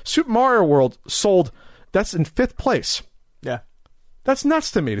see. Super Mario World sold. That's in 5th place. Yeah. That's nuts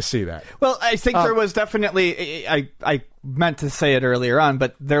to me to see that. Well, I think there was definitely, I meant to say it earlier on,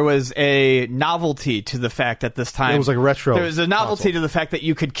 but there was a novelty to the fact that this time... It was like retro. There was a novelty to the fact that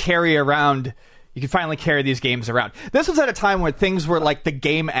you could finally carry these games around. This was at a time where things were like the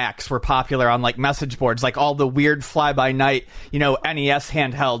game acts were popular on like message boards, like all the weird fly-by-night, NES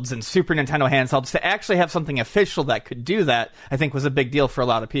handhelds and Super Nintendo handhelds. To actually have something official that could do that, I think was a big deal for a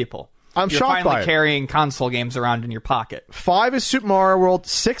lot of people. You're shocked by it. Carrying console games around in your pocket. 5 is Super Mario World,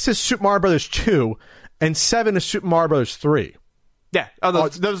 6 is Super Mario Brothers 2, and 7 is Super Mario Brothers 3. Yeah,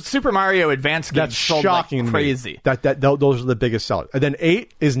 those Super Mario Advance games sold shocking like crazy. Those are the biggest sellers. And then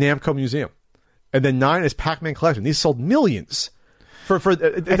 8 is Namco Museum, and then 9 is Pac-Man Collection. These sold millions. I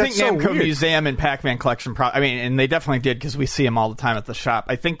think Namco Museum and Pac-Man Collection, and they definitely did because we see them all the time at the shop.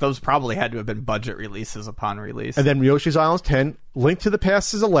 I think those probably had to have been budget releases upon release. And then Yoshi's Island 10, Link to the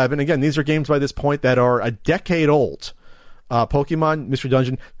Past is 11. Again, these are games by this point that are a decade old. Pokemon, Mystery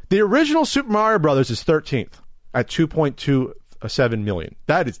Dungeon. The original Super Mario Brothers is 13th at 2.27 million.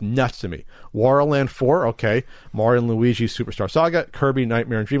 That is nuts to me. Wario Land 4, okay. Mario and Luigi Superstar Saga, Kirby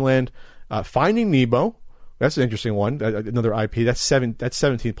Nightmare in Dreamland, Finding Nemo. That's an interesting one. Another IP. That's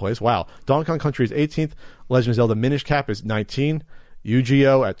 17th place. Wow. Donkey Kong Country is 18th. Legend of Zelda Minish Cap is 19.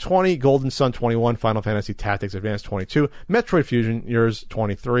 Yu-Gi-Oh! At 20. Golden Sun 21. Final Fantasy Tactics Advance 22. Metroid Fusion Years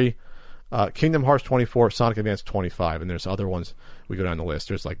 23. Kingdom Hearts 24. Sonic Advance 25. And there's other ones we go down the list.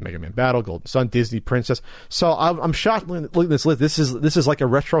 There's like Mega Man Battle, Golden Sun, Disney Princess. So I'm shocked looking at this list. This is like a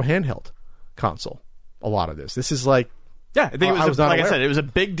retro handheld console. A lot of this. This is like... Yeah, I think it was like I said, it was a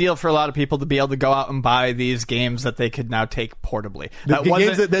big deal for a lot of people to be able to go out and buy these games that they could now take portably. The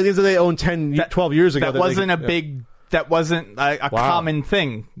games that they owned 12 years ago. That wasn't a common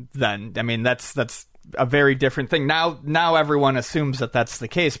thing then. I mean, that's a very different thing. Now everyone assumes that that's the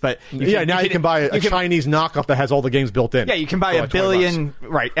case, but you can buy a Chinese knockoff that has all the games built in. Yeah, you can buy a billion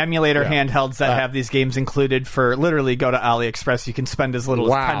emulator handhelds that have these games included for literally go to AliExpress. You can spend as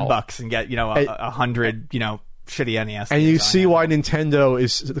little as $10 and get 100 shitty NES. And you see why Nintendo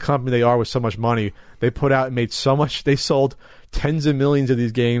is the company they are with so much money. They put out and made so much. They sold tens of millions of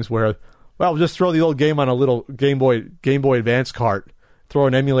these games where, well, just throw the old game on a little Game Boy Advance cart, throw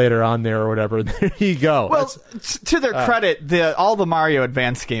an emulator on there or whatever. There you go. Well, to their credit, all the Mario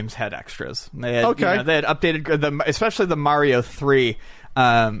Advance games had extras. They had, they had updated them, especially the Mario 3.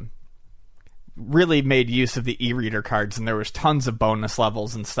 Really made use of the e-reader cards, and there was tons of bonus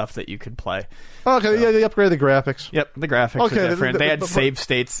levels and stuff that you could play. Okay, yeah, they upgraded the graphics. Yep, the graphics are different. They had save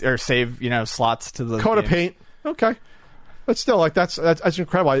states or save slots to the Code of Paint. Okay, but still, like that's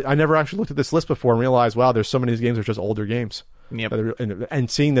incredible. I never actually looked at this list before and realized, wow, there's so many of these games that are just older games. Yep. And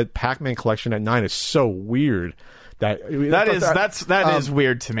seeing the Pac-Man collection at 9 is so weird. That is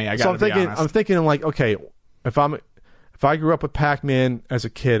weird to me. I gotta be honest. I'm thinking like, okay, if I grew up with Pac-Man as a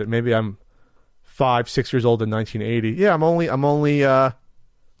kid, maybe I'm 5-6 years old in 1980. Yeah, I'm only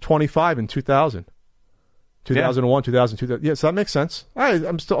 25 in 2000. 2001, 2002. Yeah, so that makes sense.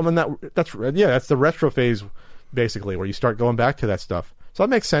 I'm in that. That's the retro phase, basically, where you start going back to that stuff. So that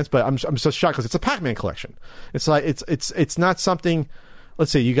makes sense. But I'm so shocked because it's a Pac-Man collection. It's like it's not something.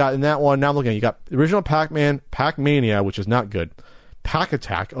 Let's see. You got in that one. Now I'm looking. You got the original Pac-Man, Pac-Mania, which is not good.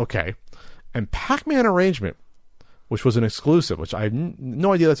 Pac-Attack, okay, and Pac-Man Arrangement, which was an exclusive, which I have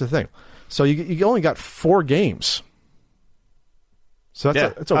no idea that's a thing. So you only got 4 games. So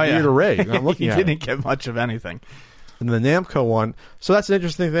that's a weird array. I'm looking you at didn't get much of anything. And the Namco one. So that's an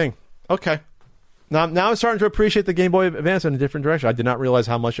interesting thing. Okay. Now I'm starting to appreciate the Game Boy Advance in a different direction. I did not realize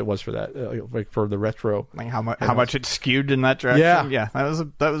how much it was for that, for the retro. Like how much it skewed in that direction. Yeah. That was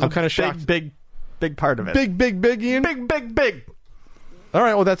I'm kind of shocked. Big part of it. Big, Ian. Big. All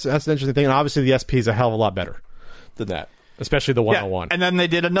right. Well, that's an interesting thing. And obviously the SP is a hell of a lot better. than that, especially the 101. And then they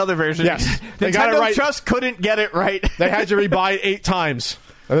did another version. Yes, they Nintendo got it right. just couldn't get it right. They had you rebuy it 8 times.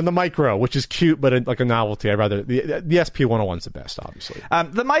 And then the Micro, which is cute, but like a novelty. I'd rather the SP 101's the best, obviously.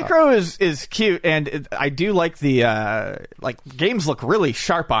 The Micro is cute, and I do like the games look really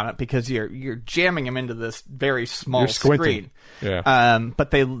sharp on it because you're jamming them into this very small screen. Yeah.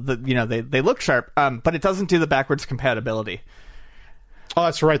 But they look sharp. But it doesn't do the backwards compatibility. Oh,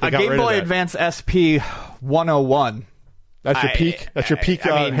 that's right. They got Game rid Boy of that. Advance SP 101. That's your peak. That's your peak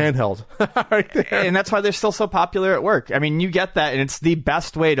handheld, right there. And that's why they're still so popular at work. I mean, you get that, and it's the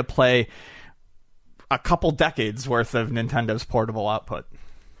best way to play a couple decades worth of Nintendo's portable output.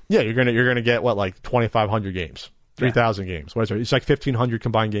 Yeah, you're gonna get what, like 2,500 games, 3,000 games. What is it? It's like 1,500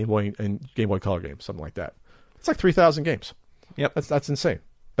 combined Game Boy and Game Boy Color games, something like that. It's like 3,000 games. Yep, that's insane.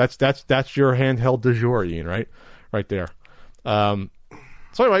 That's your handheld du jour, Ian. Right there.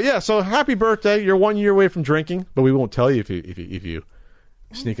 So anyway, yeah. So happy birthday! You're 1 year away from drinking, but we won't tell you if you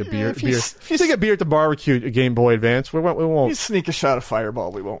sneak a beer. If you sneak a beer at the barbecue, a Game Boy Advance. We won't. You sneak a shot of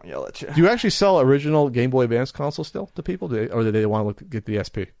Fireball, we won't yell at you. Do you actually sell original Game Boy Advance consoles still to people, or do they want to get the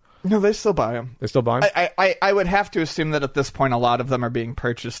SP? No, they still buy them. They still buy them. I would have to assume that at this point, a lot of them are being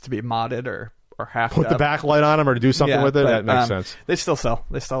purchased to be modded or hacked. Put the backlight on them or to do something with it. But, that makes sense. They still sell.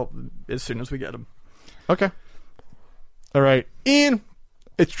 They sell as soon as we get them. Okay. All right, Ian.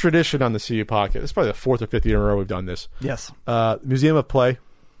 It's tradition on the CU Pocket. It's probably the 4th or 5th year in a row we've done this. Yes. Museum of Play.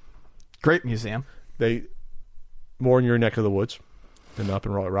 Great museum. They more in your neck of the woods than up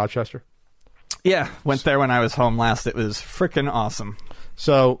in Rochester. Yeah, went there when I was home last. It was freaking awesome.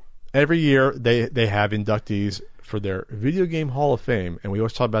 So every year they have inductees for their Video Game Hall of Fame, and we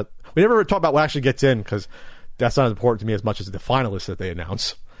never talk about what actually gets in because that's not important to me as much as the finalists that they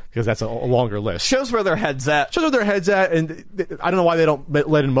announce. Because that's a longer list. Shows where their head's at. And I don't know why they don't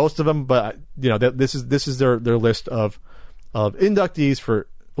let in most of them, but this is their list of inductees for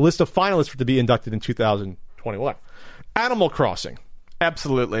a list of finalists to be inducted in 2021. Animal Crossing,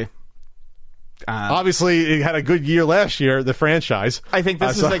 absolutely. Obviously, it had a good year last year. The franchise. I think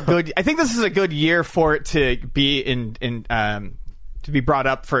this is a good. I think this is a good year for it to be to be brought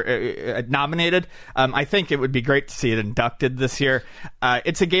up for nominated. I think it would be great to see it inducted this year.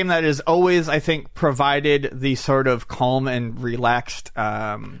 It's a game that has always, I think, provided the sort of calm and relaxed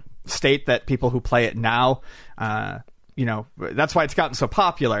state that people who play it now, that's why it's gotten so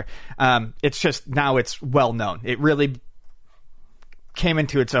popular. It's just now it's well known. It really came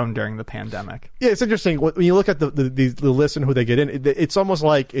into its own during the pandemic. Yeah, it's interesting when you look at the list and who they get in. It's almost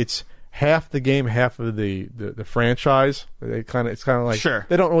like it's half the game, half of the franchise. It's kind of like sure.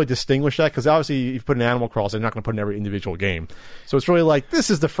 They don't really distinguish that because obviously you put an Animal Crossing, they're not going to put in every individual game. So it's really like this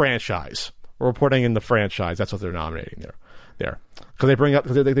is the franchise. We're putting in the franchise. That's what they're nominating there. Because they bring up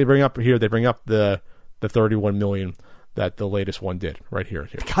the 31 million that the latest one did right here.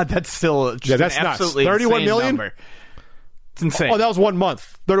 God, that's still just that's an absolutely nuts. 31 insane million. Number. It's insane. Oh, that was 1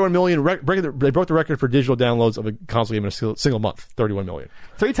 month. 31 million. They broke the record for digital downloads of a console game in a single month. 31 million.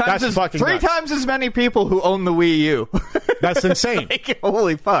 Three times as many people who own the Wii U. That's insane. Like,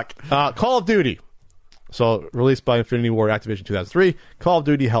 holy fuck. Call of Duty. So, released by Infinity Ward Activision 2003, Call of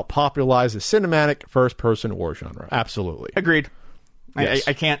Duty helped popularize the cinematic first-person war genre. Absolutely. Agreed. Yes.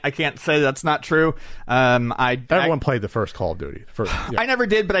 I can't say that's not true. Everyone played the first Call of Duty. I never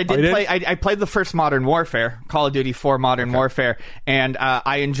did, but I did play. I played the first Modern Warfare, Call of Duty 4 Modern Warfare, and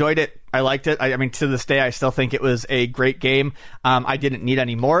I enjoyed it. I liked it. I mean, to this day, I still think it was a great game. I didn't need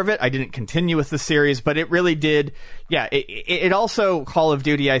any more of it. I didn't continue with the series, but it really did. Yeah, it also, Call of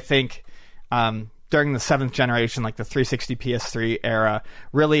Duty, I think, during the 7th generation, like the 360 PS3 era,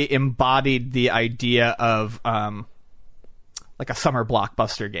 really embodied the idea of like a summer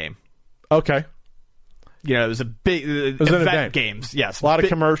blockbuster game. Okay. It was a big event games. Yes, a lot of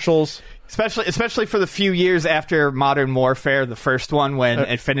commercials, especially for the few years after Modern Warfare, the first one when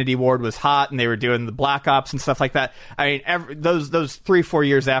Infinity Ward was hot and they were doing the Black Ops and stuff like that. I mean, those 3-4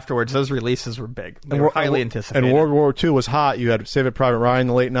 years afterwards, those releases were big. They were highly anticipated. And World War II was hot. You had Saving Private Ryan in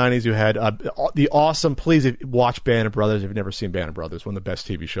the late 90s. You had the awesome. Please watch Band of Brothers if you've never seen Band of Brothers, one of the best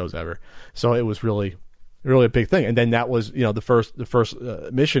TV shows ever. So it was really a big thing. And then that was the first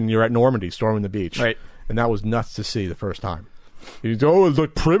mission. You're at Normandy, storming the beach, right? And that was nuts to see the first time. You go, it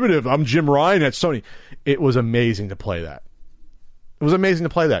looked primitive. I'm Jim Ryan at Sony. It was amazing to play that. It was amazing to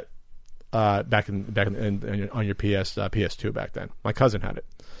play that back in on your PS2 back then. My cousin had it,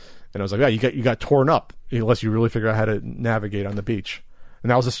 and I was like, yeah, you got torn up unless you really figure out how to navigate on the beach.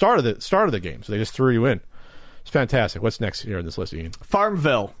 And that was the start of the game. So they just threw you in. It's fantastic. What's next here in this list, Ian?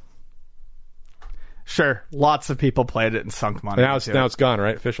 Farmville. Sure, lots of people played it and sunk money. Now it's gone,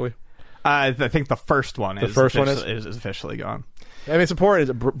 right? Officially. I think the first one is officially gone. I mean, it's important.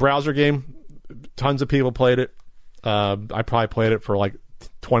 It's a browser game. Tons of people played it. I probably played it for like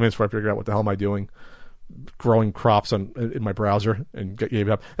 20 minutes before I figured out what the hell am I doing. Growing crops in my browser and gave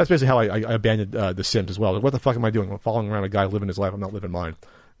it up. That's basically how I abandoned The Sims as well. Like, what the fuck am I doing? I'm following around a guy living his life. I'm not living mine.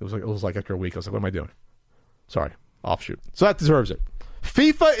 It was like after a week, I was like, what am I doing? Sorry, offshoot. So that deserves it.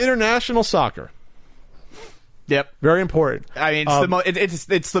 FIFA International Soccer. Yep, very important. I mean,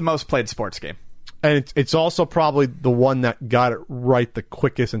 it's the most played sports game, and it's also probably the one that got it right the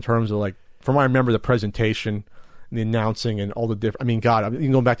quickest in terms of like, from what I remember, the presentation, and the announcing, and all the different. I mean, God, you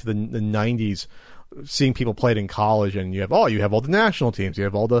can go back to the 90s. Seeing people play it in college, and you have all the national teams, you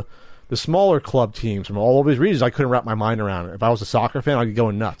have all the smaller club teams from all over these regions. I couldn't wrap my mind around it. If I was a soccer fan, I'd be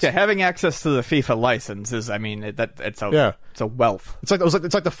going nuts. Yeah, having access to the FIFA license is, I mean, it's a wealth. It's like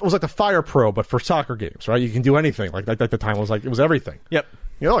the Fire Pro, but for soccer games, right? You can do anything. Like at the time, it was everything. Yep.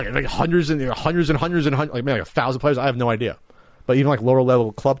 You know, like hundreds and hundreds, like maybe like 1,000 players. I have no idea. But even like lower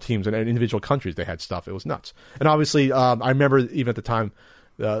level club teams and individual countries, they had stuff. It was nuts. And obviously, I remember even at the time,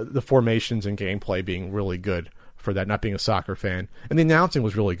 the formations and gameplay being really good for that, not being a soccer fan. And the announcing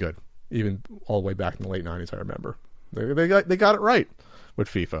was really good, even all the way back in the late 90s, I remember. They got it right with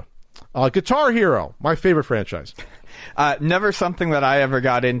FIFA. Guitar Hero, my favorite franchise. Never something that I ever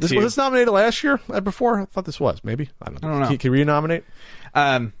got into. Was this nominated last year? Before? I thought this was. Maybe? I don't know. Can you renominate?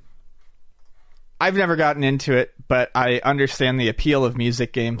 I've never gotten into it, but I understand the appeal of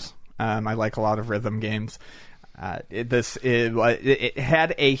music games. I like a lot of rhythm games. It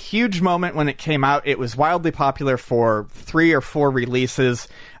had a huge moment when it came out. It was wildly popular for 3 or 4 releases.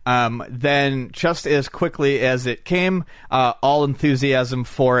 Then, just as quickly as it came, all enthusiasm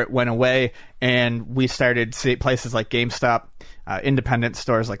for it went away, and we started seeing places like GameStop, independent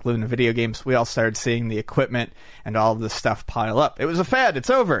stores like Luna Video Games. We all started seeing the equipment and all of this stuff pile up. It was a fad. It's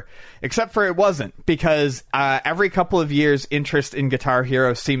over. Except for it wasn't, because every couple of years, interest in Guitar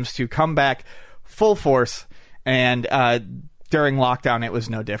Hero seems to come back full force. And during lockdown, it was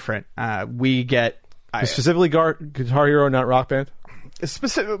no different. Specifically Guitar Hero, not Rock Band?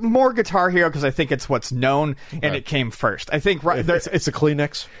 More Guitar Hero, because I think it's what's known, and it came first. I think it's a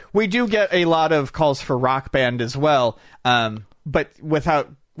Kleenex. We do get a lot of calls for Rock Band as well, but without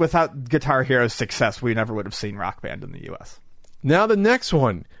Guitar Hero's success, we never would have seen Rock Band in the U.S. Now the next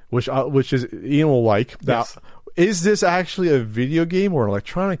one, which is Ian will like. Yes. Is this actually a video game or an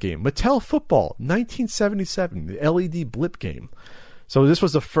electronic game? Mattel Football, 1977, the LED blip game. So this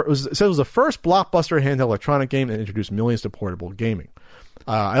was the first blockbuster handheld electronic game that introduced millions to portable gaming.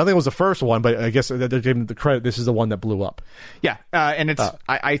 I don't think it was the first one, but I guess they gave them the credit. This is the one that blew up. Yeah, and it's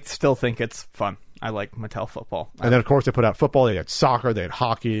I still think it's fun. I like Mattel Football. And then, of course, they put out football. They had soccer. They had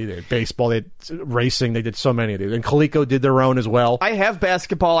hockey. They had baseball. They had racing. They did so many. And Coleco did their own as well. I have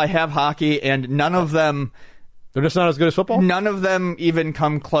basketball. I have hockey, and none of them... They're just not as good as football? None of them even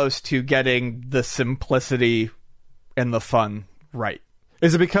come close to getting the simplicity and the fun right.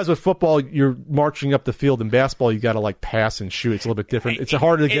 Is it because with football you're marching up the field, and basketball you got to like pass and shoot? It's a little bit different. It's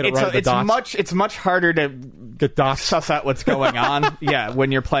harder to get it right. It's much harder to get dots, suss out what's going on. Yeah,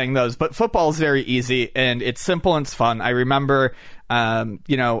 when you're playing those. But football is very easy, and it's simple and it's fun. I remember,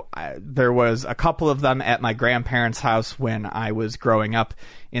 there was a couple of them at my grandparents' house when I was growing up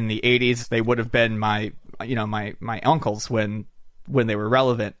in the 80s. They would have been my uncles when they were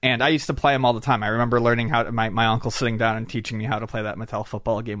relevant, and I used to play them all the time. I remember learning how to, my uncle sitting down and teaching me how to play that Mattel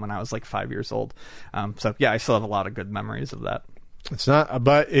Football game when I was like 5 years old. So yeah, I still have a lot of good memories of that. It's not,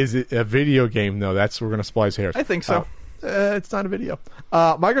 but is it a video game though? That's we're gonna splice hairs. I think so. It's not a video.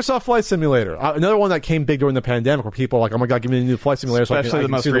 Microsoft Flight Simulator, another one that came big during the pandemic, where people are like, "Oh my god, give me a new Flight Simulator!" Especially so I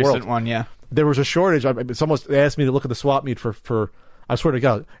can the most see recent the one. Yeah, there was a shortage. Someone asked me to look at the swap meet for. I swear to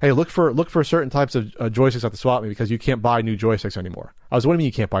God, hey, look for certain types of joysticks at the swap meet, because you can't buy new joysticks anymore. I was, what do you mean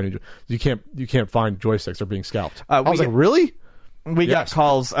you can't buy new? You can't find joysticks; they're being scalped. I was like, really? We got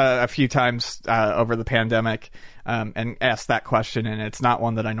calls a few times over the pandemic and asked that question, and it's not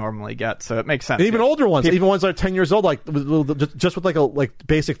one that I normally get, so it makes sense. And even older ones, even ones that are 10 years old, like just with like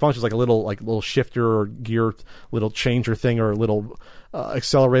basic functions, like a little shifter or gear, little changer thing, or a little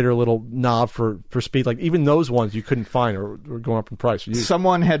accelerator, a little knob for speed. Like even those ones you couldn't find, or were going up in price.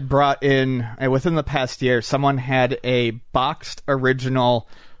 Someone had brought in within the past year. Someone had a boxed original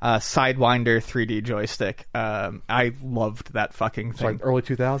Sidewinder 3D joystick. I loved that fucking thing. Like early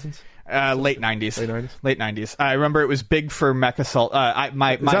 2000s? Late 90s. Late 90s. I remember it was big for MechAssault.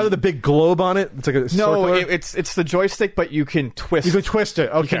 Is that the big globe on it? It's like a circular? It's the joystick, but you can twist. You can twist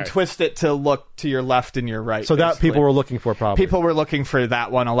it. Okay. You can twist it to look to your left and your right. So basically. That people were looking for, probably. People were looking for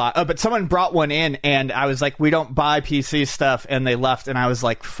that one a lot. But someone brought one in, and I was like, "We don't buy PC stuff," and they left, and I was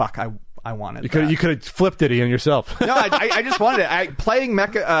like, "Fuck, I wanted. You could have flipped it, Ian, yourself. No, I just wanted it. Playing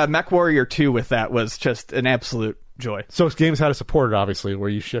Mech Warrior 2 with that was just an absolute joy. So games had to support it, obviously, where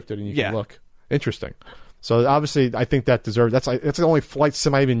you shift it and you can look. Interesting. So obviously, I think that deserves. That's the only flight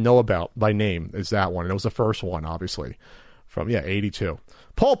sim I even know about by name is that one. And it was the first one, obviously, from 82.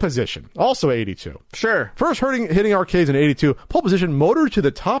 Pole Position, also 82. Sure. First hitting arcades in 82. Pole Position motored to the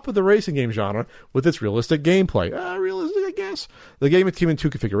top of the racing game genre with its realistic gameplay. Realistic, I guess. The game came in 2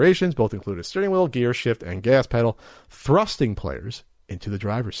 configurations. Both included steering wheel, gear shift, and gas pedal, thrusting players into the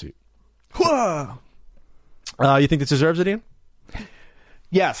driver's seat. Whoa! You think this deserves it, Ian?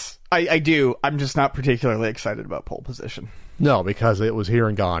 Yes, I do. I'm just not particularly excited about Pole Position. No, because it was here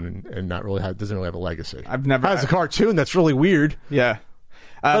and gone, and not really doesn't really have a legacy. Has a cartoon that's really weird. Yeah.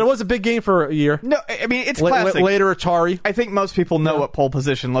 But it was a big game for a year. No, I mean, it's classic. Later Atari. I think most people know what Pole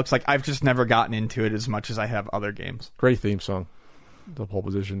Position looks like. I've just never gotten into it as much as I have other games. Great theme song. The Pole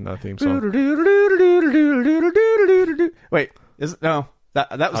Position theme song. Wait, no,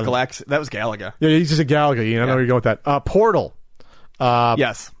 that was Galax. That was Galaga. Yeah, he's just a Galaga. I know where you're going with that. Portal.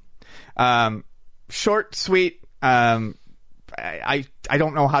 Yes. Short, sweet. I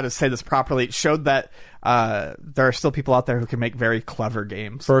don't know how to say this properly. It showed that there are still people out there who can make very clever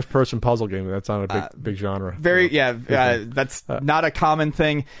games. First-person puzzle game. That's not a big genre. That's not a common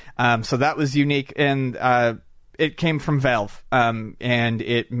thing. So that was unique, and it came from Valve, and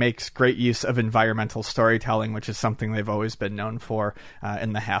it makes great use of environmental storytelling, which is something they've always been known for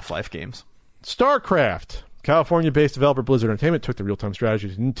in the Half-Life games. StarCraft. California-based developer Blizzard Entertainment took the real-time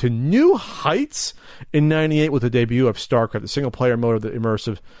strategy to new heights in '98 with the debut of StarCraft, the single-player mode, the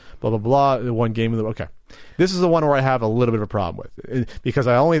immersive, blah blah blah. The one game. Okay, this is the one where I have a little bit of a problem with, because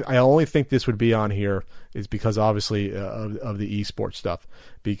I only think this would be on here is because obviously of the esports stuff,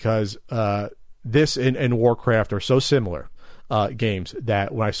 because this and Warcraft are so similar. Games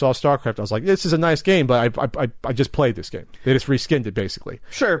that when I saw StarCraft, I was like, this is a nice game, but I just played this game. They just reskinned it, basically.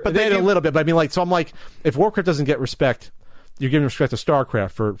 Sure, but they did a little bit, but I mean, so I'm like, if Warcraft doesn't get respect, you're giving respect to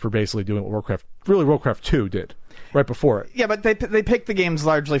StarCraft for basically doing what Warcraft 2 did right before it. Yeah, but they picked the games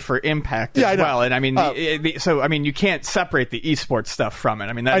largely for impact as well, and I mean, you can't separate the esports stuff from it.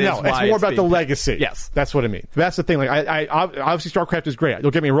 I mean, that is why it's more about the legacy. Yes, that's what I mean. That's the thing. Like, I obviously StarCraft is great.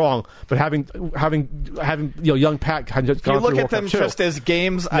 Don't get me wrong, but having young Pat kind of gone you look through at them Warcraft just as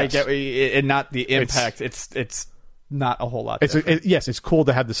games, yes. I get, and not the impact. It's not a whole lot. Yes, it's cool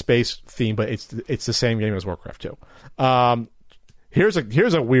to have the space theme, but it's the same game as Warcraft 2. Here's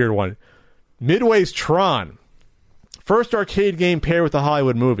a weird one. Midway's Tron. First arcade game paired with a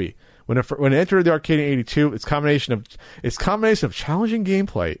Hollywood movie. When it entered the arcade in '82, its combination of challenging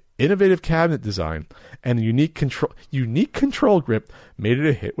gameplay, innovative cabinet design, and a unique control grip made it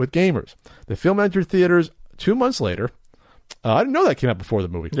a hit with gamers. The film entered theaters 2 months later. I didn't know that came out before the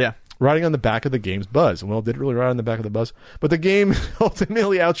movie. Yeah. Riding on the back of the game's buzz. Well, did it really ride on the back of the buzz? But the game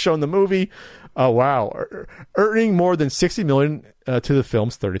ultimately outshone the movie. Wow. Earning more than $60 million to the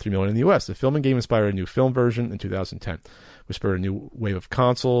film's $33 million in the U.S. The film and game inspired a new film version in 2010, which spurred a new wave of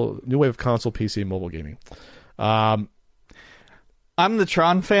console, PC, and mobile gaming. I'm the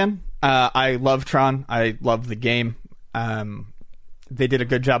Tron fan. I love Tron. I love the game. They did a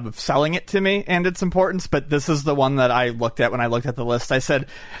good job of selling it to me and its importance, but this is the one that I looked at when I looked at the list. I said,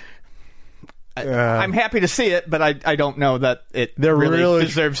 I'm happy to see it, but I don't know that it really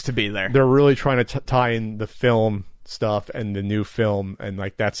deserves to be there. They're really trying to tie in the film stuff and the new film, and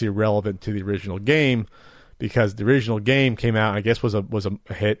like that's irrelevant to the original game, because the original game came out, I guess was a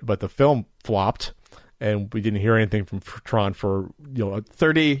hit, but the film flopped, and we didn't hear anything from Tron for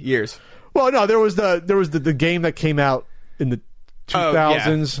 30 years. Well, no, there was the game that came out in the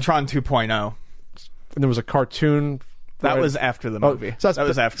 2000s, Tron 2.0, and there was a cartoon. That was after the movie. So that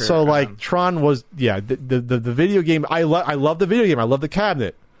was after. So Tron was the video game. I love the video game. I love the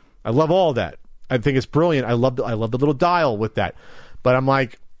cabinet. I love all that. I think it's brilliant. I love the little dial with that. But I'm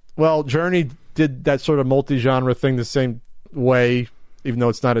like, well, Journey did that sort of multi-genre thing the same way, even though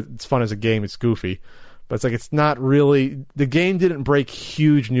it's not it's fun as a game. It's goofy, but it's like it's not really. The game didn't break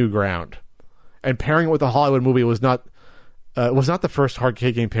huge new ground, and pairing it with a Hollywood movie was not. It was not the first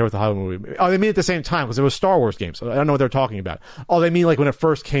arcade game paired with a Hollywood movie. Oh, they mean at the same time because it was Star Wars games. So I don't know what they're talking about. Oh, they mean like when it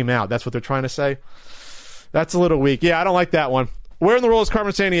first came out. That's what they're trying to say. That's a little weak. Yeah, I don't like that one. Where in the world is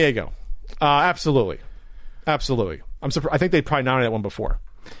Carmen Sandiego? Absolutely. I'm surprised. I think they probably nominated that one before.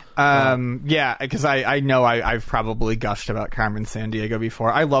 Yeah, because I know I've probably gushed about Carmen Sandiego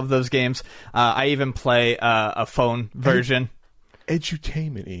before. I love those games. I even play a phone version.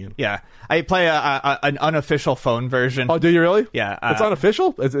 Edutainment, Ian. Yeah, I play an unofficial phone version. Oh, do you really? Yeah, it's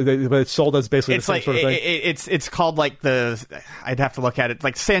unofficial, but it's sold as basically the same like, sort of thing. It's called like I'd have to look at it,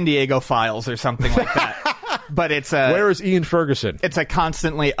 like San Diego Files or something like that. But it's where is Ian Ferguson? It's a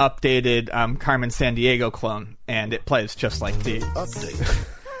constantly updated Carmen Sandiego clone, and it plays just like the update.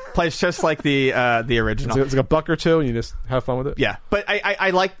 Plays just like the original. It's like a buck or two, and you just have fun with it. Yeah, but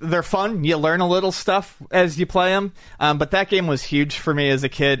I like, they're fun. You learn a little stuff as you play them. But that game was huge for me as a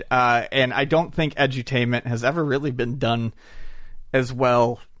kid, and I don't think Edutainment has ever really been done as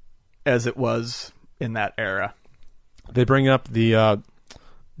well as it was in that era. They bring up the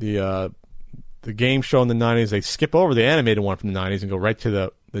game show in the 90s. They skip over the animated one from the 90s and go right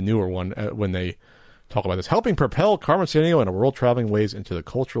to the newer one when they talk about this, helping propel Carmen Sandiego in a world-traveling ways into the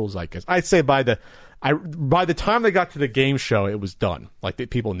cultural zeitgeist. I'd say by the time they got to the game show, it was done. Like,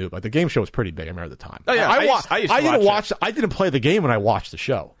 people knew, but the game show was pretty big. I remember at the time. Oh yeah, I didn't play the game when I watched the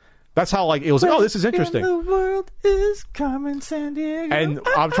show. That's how, like, it was like, oh, this is interesting. The world is Carmen Sandiego. And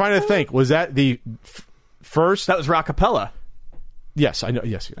I'm trying to think, was that the first? That was Rockapella. Yes, I know.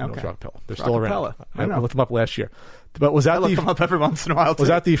 Yes, I know Okay. it's Rockapella. They're still around. I know. I looked them up last year. But was that I look them up every once in a while, too. Was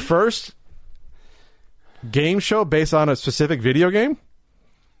that the first game show based on a specific video game?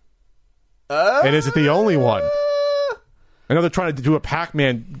 And is it the only one? I know they're trying to do a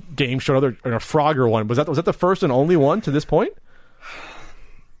Pac-Man game show, or a Frogger one. Was that the first and only one to this point?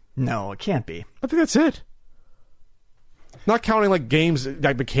 No, it can't be. I think that's it. Not counting like games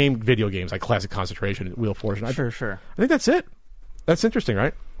that became video games, like Classic Concentration and Wheel of Fortune. Sure. I think that's it. That's interesting,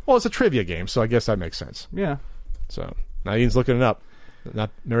 right? Well, it's a trivia game, so I guess that makes sense. Yeah. So now Ian's looking it up. Not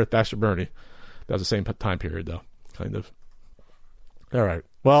Meredith Baxter Burney. That was the same time period, though, kind of. All right.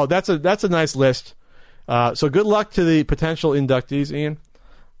 Well, that's a nice list. So good luck to the potential inductees, Ian.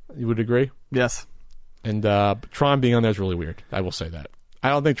 You would agree? Yes. And Tron being on there is really weird. I will say that. I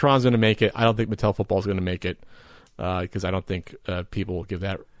don't think Tron's going to make it. I don't think Mattel Football is going to make it because I don't think people will give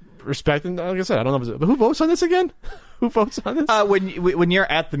that respect. And like I said, I don't know. But who votes on this again? Who votes on this? When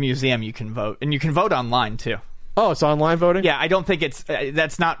you're at the museum, you can vote, and you can vote online too. Oh, it's online voting? Yeah, I don't think it's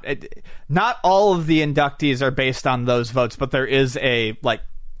that's not all of the inductees are based on those votes, but there is a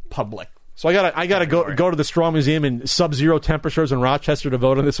public. So I gotta go to the Straw Museum in sub-zero temperatures in Rochester to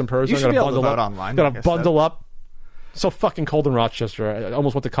vote on this in person. You should be able to vote online. Gotta bundle up. So fucking cold in Rochester. I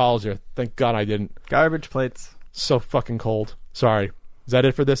almost went to college there. Thank God I didn't. Garbage plates. So fucking cold. Sorry. Is that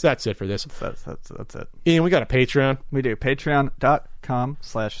it for this? That's it for this. That's it. Ian, we got a Patreon. We do.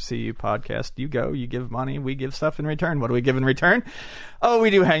 Patreon.com/CU podcast. You go, you give money, we give stuff in return. What do we give in return? Oh,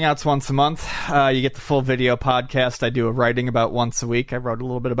 we do hangouts once a month. You get the full video podcast. I do a writing about once a week. I wrote a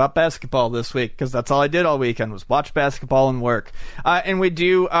little bit about basketball this week because that's all I did all weekend was watch basketball and work. And we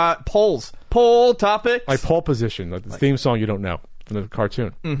do polls. Poll topics. Like pole position, like the theme song you don't know. The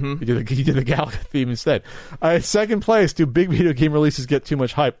cartoon. Mm-hmm. You did the Galaga theme instead. Second place, do big video game releases get too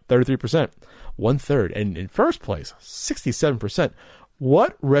much hype? 33%. 1/3. And in first place, 67%.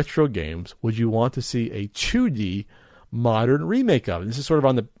 What retro games would you want to see a 2D modern remake of? And this is sort of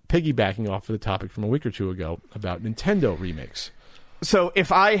on the piggybacking off of the topic from a week or two ago about Nintendo remakes. So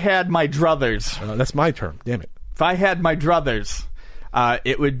if I had my druthers... that's my term. Damn it. If I had my druthers,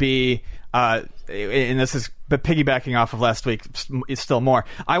 it would be... and this is piggybacking off of last week, it's still more.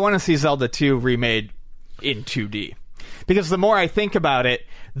 I want to see Zelda 2 remade in 2D. Because the more I think about it,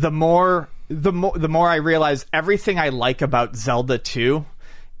 the more I realize everything I like about Zelda 2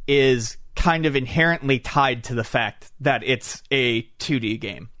 is kind of inherently tied to the fact that it's a 2D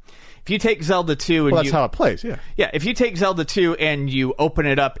game. If you take Zelda 2 and that's how it plays, yeah. Yeah, if you take Zelda 2 and you open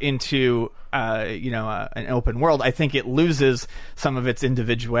it up into an open world, I think it loses some of its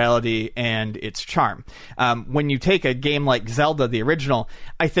individuality and its charm. When you take a game like Zelda, the original,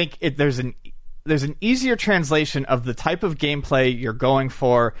 I think there's an easier translation of the type of gameplay you're going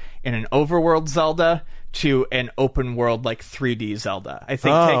for in an overworld Zelda to an open world like 3D Zelda. I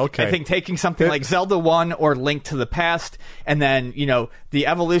think taking something like Zelda 1 or Link to the Past, and then the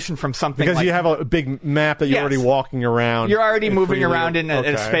evolution from something because you have a big map that you're already walking around. You're already moving around in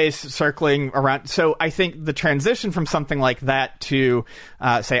a space, circling around. So I think the transition from something like that to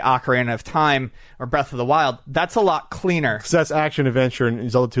say Ocarina of Time or Breath of the Wild, that's a lot cleaner. Because that's action adventure,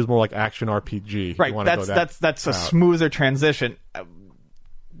 and Zelda 2 is more like action RPG. Right. That's a smoother transition.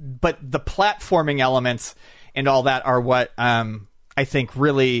 But the platforming elements and all that are what I think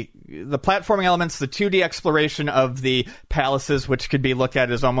really... The platforming elements, the 2D exploration of the palaces, which could be looked at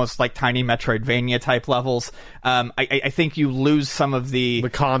as almost like tiny Metroidvania-type levels. I think you lose some of the...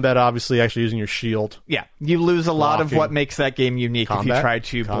 The combat, obviously, actually using your shield. Yeah, you lose a lot of what makes that game unique if you try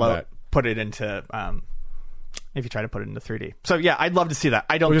to put it into if you try to put it into 3D. So yeah, I'd love to see that.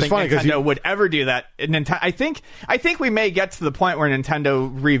 I don't think funny, Nintendo would ever do that. I think we may get to the point where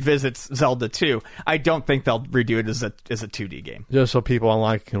Nintendo revisits Zelda 2. I don't think they'll redo it as a 2D game. Just so people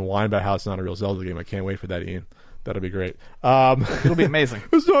online can whine about how it's not a real Zelda game. I can't wait for that, Ian. That'll be great. It'll be amazing.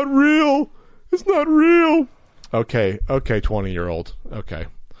 It's not real. It's not real. Okay, 20-year-old. Okay.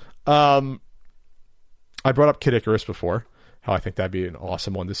 I brought up Kid Icarus before. How I think that'd be an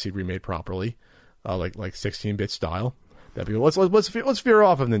awesome one to see remade properly, like 16-bit style. That'd be let's veer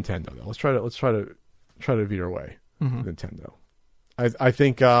off of Nintendo though. Let's try to veer away from Nintendo. I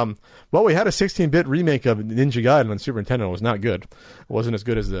think we had a 16-bit remake of Ninja Gaiden on Super Nintendo. It was not good. It wasn't as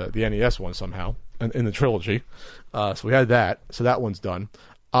good as the NES one somehow in the trilogy. So we had that. So that one's done.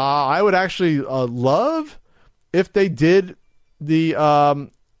 I would actually love if they did the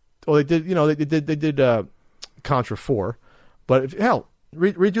they did Contra 4. But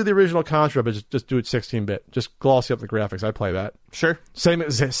redo the original Contra, but just do it 16-bit. Just glossy up the graphics. I play that. Sure. Same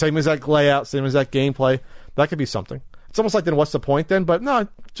exact layout, same exact gameplay. That could be something. It's almost like, then what's the point then? But no,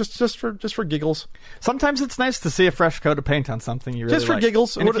 just for giggles. Sometimes it's nice to see a fresh coat of paint on something you really like. Just for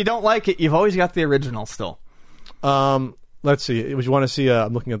giggles. And if you don't like it, you've always got the original still. Let's see. Would you want to see?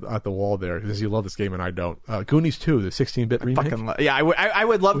 I'm looking at the wall there because you love this game and I don't. Goonies 2, the 16-bit remake. I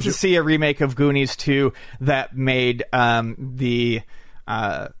would love to see a remake of Goonies 2 that made the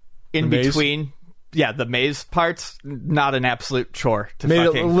between. Yeah, the maze parts not an absolute chore. Made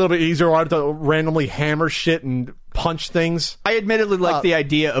it a little bit easier to randomly hammer shit and punch things. I admittedly like the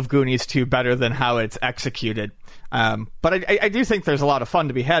idea of Goonies 2 better than how it's executed. But I do think there's a lot of fun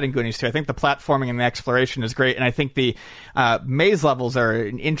to be had in Goonies 2. I think the platforming and the exploration is great, and I think the maze levels are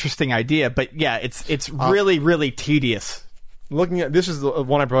an interesting idea. But yeah, it's really, really tedious. Looking at this is the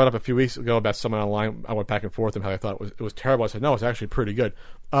one I brought up a few weeks ago about someone online. I went back and forth and how I thought it was terrible. I said no, it's actually pretty good.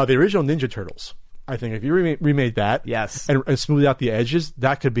 The original Ninja Turtles. I think if you remade that, yes, and smoothed out the edges,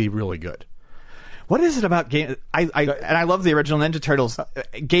 that could be really good. What is it about games? I love the original Ninja Turtles.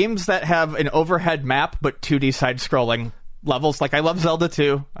 Games that have an overhead map but 2D side-scrolling levels. Like I love Zelda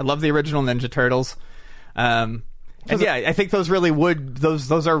 2. I love the original Ninja Turtles. And yeah, I think those really would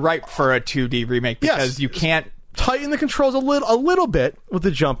those are ripe for a 2D remake because you can't tighten the controls a little bit with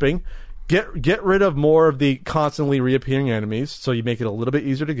the jumping. Get rid of more of the constantly reappearing enemies, so you make it a little bit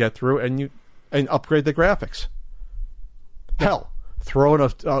easier to get through, and upgrade the graphics. Hell, throw in a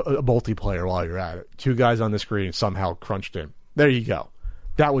multiplayer while you're at it. 2 guys on the screen somehow crunched in. There you go.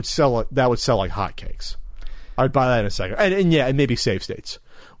 That would sell like hotcakes. I'd buy that in a second. And maybe save states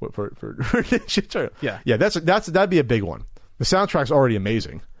for yeah. That'd be a big one. The soundtrack's already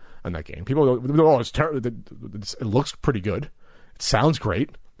amazing on that game. People go, oh, it's terrible. It looks pretty good. It sounds great.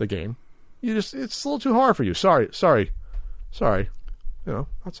 The game. It's a little too hard for you. Sorry. That's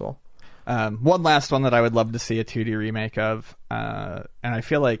all. One last one that I would love to see a 2D remake of, and I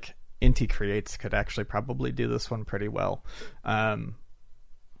feel like Inti Creates could actually probably do this one pretty well.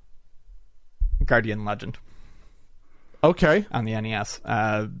 Guardian Legend. Okay. On the NES.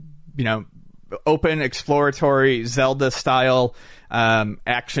 Open, exploratory, Zelda-style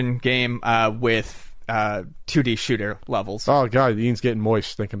action game with 2D shooter levels. Oh god, Ian's getting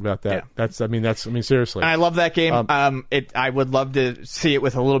moist thinking about that. Yeah. That's seriously. And I love that game. I would love to see it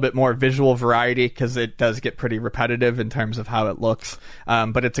with a little bit more visual variety because it does get pretty repetitive in terms of how it looks.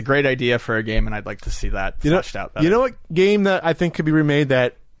 But it's a great idea for a game, and I'd like to see that fleshed out better. You know what game that I think could be remade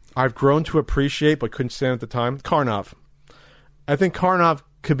that I've grown to appreciate but couldn't stand at the time? Karnov. I think Karnov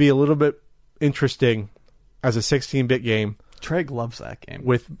could be a little bit interesting as a 16-bit game. Treg loves that game.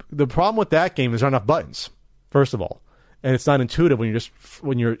 With the problem with that game is there aren't enough buttons, first of all, and it's not intuitive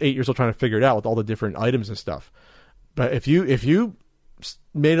when you're 8 years old trying to figure it out with all the different items and stuff. But if you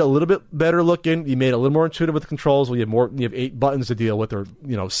made it a little bit better looking, you made it a little more intuitive with the controls. You have 8 buttons to deal with, or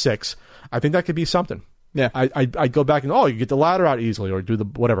 6. I think that could be something. Yeah, I go back and you get the ladder out easily, or do the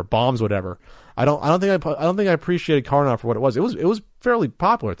whatever bombs, whatever. I don't think I appreciated Karnov for what it was. It was fairly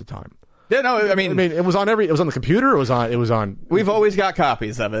popular at the time. Yeah, no, I mean, it was on it was on the computer. It was on. We've always got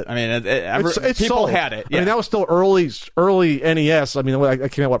copies of it. I mean, it's people sold. had it. Yeah. I mean, that was still early NES. I mean, I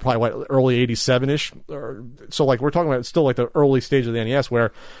came out early '87ish. So like we're talking about still like the early stage of the NES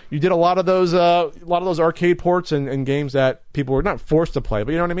where you did a lot of those arcade ports and games that people were not forced to play,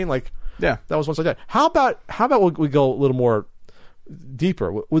 but you know what I mean? Like, yeah, that was once like that. How about we go a little more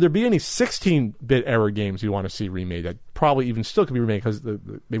deeper? Would there be any 16-bit era games you want to see remade that probably even still could be remade because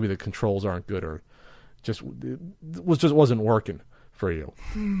maybe the controls aren't good or just wasn't working for you?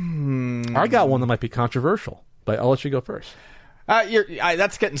 I got one that might be controversial, but I'll let you go first.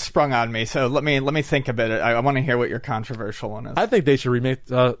 That's getting sprung on me, so let me think a bit. I want to hear what your controversial one is. I think they should remake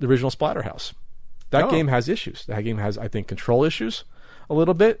the original Splatterhouse. That game has issues. That game has, I think, control issues a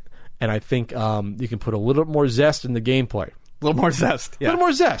little bit, and I think you can put a little more zest in the gameplay. A little more zest. Yeah. A little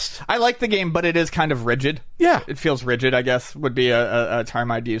more zest. I like the game, but it is kind of rigid. Yeah. It feels rigid, I guess, would be a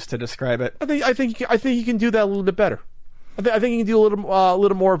term I'd use to describe it. I think you can do that a little bit better. I think you can do a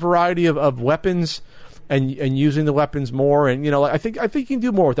little more variety of weapons and using the weapons more, and I think you can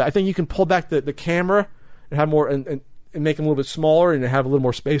do more with that. I think you can pull back the camera and have more and make them a little bit smaller and have a little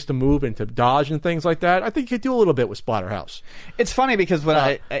more space to move and to dodge and things like that. I think you could do a little bit with Splatterhouse. It's funny because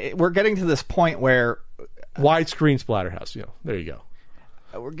when we're getting to this point where widescreen Splatterhouse, there you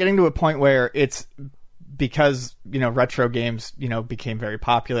go. We're getting to a point where it's because retro games became very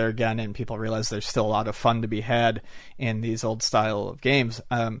popular again, and people realize there's still a lot of fun to be had in these old style of games.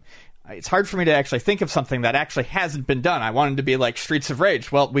 It's hard for me to actually think of something that actually hasn't been done. I wanted to be like Streets of Rage.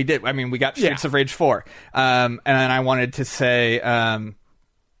 Well, we did. I mean, we got Streets of Rage 4. And then I wanted to say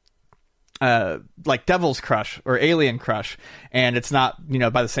like Devil's Crush or Alien Crush, and it's not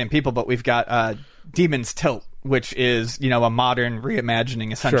by the same people, but we've got Demon's Tilt, which is a modern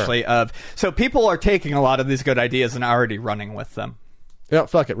reimagining essentially of. So people are taking a lot of these good ideas and already running with them. Yeah,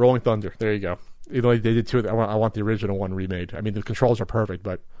 fuck it, Rolling Thunder. There you go. Even though they did two, I want the original one remade. I mean, the controls are perfect,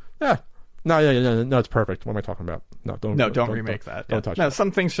 but no, it's perfect. What am I talking about? Don't remake that. Don't touch that. No, that.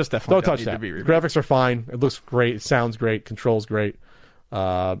 some things just definitely don't touch that. Graphics are fine. It looks great. It sounds great. Controls great.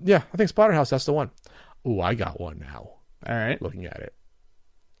 I think Splatterhouse, that's the one. Ooh, I got one now. All right. Looking at it.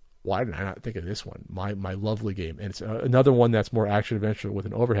 Why did I not think of this one? My lovely game. And it's another one that's more action-adventure with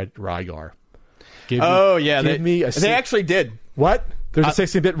an overhead Rygar. They actually did. What? There's a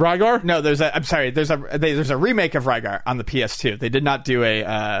 16-bit Rygar? No, there's a remake of Rygar on the PS2. They did not do a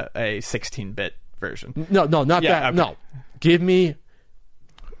 16-bit version. No, not that. Okay. No. Give me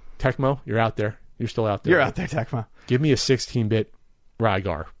Tecmo, you're out there. You're still out there. You're out there, Tecmo. Give me a 16-bit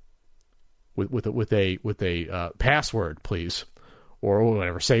Rygar with a password, please. Or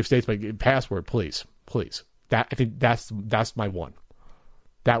whatever, save states, but password, please. I think that's my one.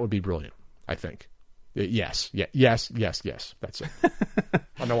 That would be brilliant, I think. Yes. That's it. I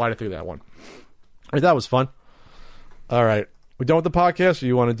don't know why I think of that one. All right, that was fun. All right. We done with the podcast, or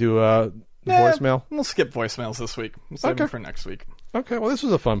you want to do voicemail? We'll skip voicemails this week. We'll save them for next week. Okay, well, this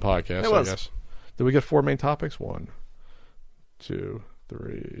was a fun podcast, I guess. Did we get 4 main topics? 1, 2,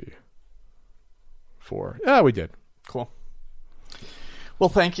 3, 4. Yeah, we did. Cool. Well,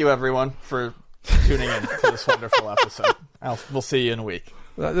 thank you, everyone, for tuning in to this wonderful episode. We'll see you in a week.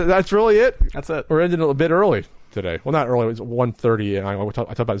 That's really it? That's it. We're ending a bit early today. Well, not early. It was 1:30, and I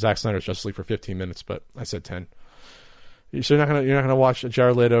talked about Zack Snyder's Justice League for 15 minutes, but I said 10. So you're not gonna watch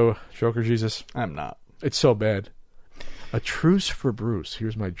Jared Leto, Joker Jesus? I'm not. It's so bad. A truce for Bruce.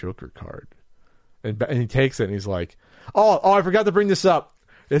 Here's my Joker card. And he takes it, and he's like, oh, I forgot to bring this up.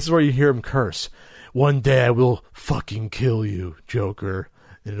 This is where you hear him curse. One day I will fucking kill you, Joker,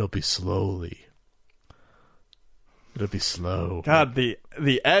 and it'll be slowly. It'll be slow. God, the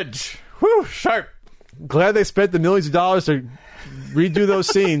edge. Whew, sharp. Glad they spent the millions of dollars to redo those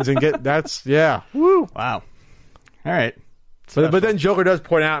scenes and get Woo. Wow. All right. But then Joker does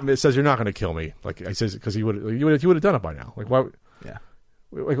point out, and it says, "You're not going to kill me." Like I says, because you would have done it by now. Like why? Yeah.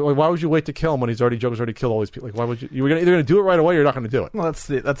 Like, why would you wait to kill him when Joker's already killed all these people? Like why would you? You were either going to do it right away or you're not going to do it. Well,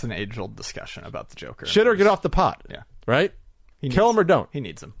 that's an age-old discussion about the Joker. Shit or get off the pot. Yeah. Right. Kill him or don't. He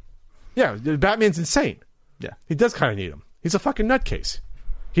needs him. Yeah. Batman's insane. Yeah. He does kind of need him. He's a fucking nutcase.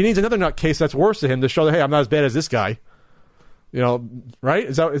 He needs another nutcase that's worse to him to show that, hey, I'm not as bad as this guy. Right?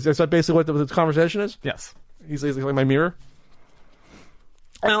 Is that basically what the conversation is? Yes. He's like my mirror.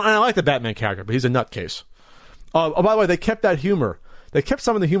 And I like the Batman character, but he's a nutcase. Oh, by the way, they kept that humor. They kept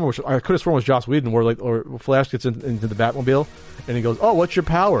some of the humor, which I could have sworn was Joss Whedon, where Flash gets into the Batmobile, and he goes, "Oh, what's your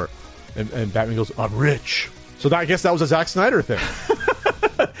power?" And Batman goes, "I'm rich." So I guess that was a Zack Snyder thing.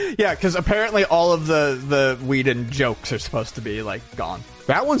 Yeah, because apparently all of the Whedon jokes are supposed to be like gone.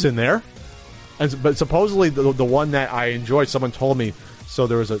 That one's in there, but supposedly the one that I enjoyed, someone told me. So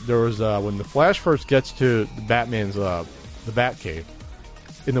there was when the Flash first gets to Batman's the Batcave.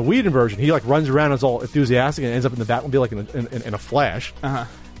 In the Whedon version, he like runs around and is all enthusiastic and ends up in the Batmobile like in a flash. Uh-huh.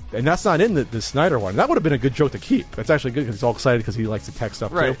 And that's not in the Snyder one. That would have been a good joke to keep. That's actually good because he's all excited because he likes to tech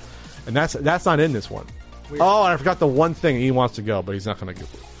stuff too. And that's not in this one. Weird. Oh, and I forgot the one thing. He wants to go, but he's not going to go.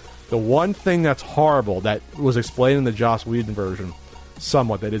 The one thing that's horrible that was explained in the Joss Whedon version,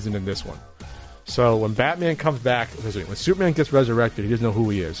 somewhat, that isn't in this one. So when Batman comes back, when Superman gets resurrected, he doesn't know who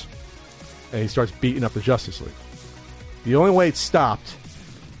he is. And he starts beating up the Justice League. The only way it stopped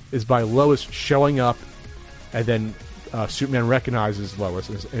is by Lois showing up, and then Superman recognizes Lois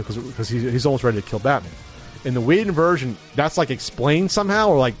because he's almost ready to kill Batman. In the Whedon version, that's like explained somehow,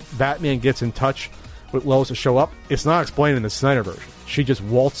 or like Batman gets in touch with Lois to show up. It's not explained in the Snyder version. She just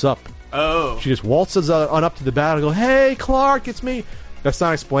waltz up. Oh. She just waltzes on up to the battle and go, "Hey, Clark, it's me." That's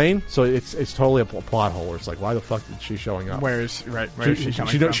not explained, so it's totally a plot hole. Where it's like, why the fuck is she showing up? Where is she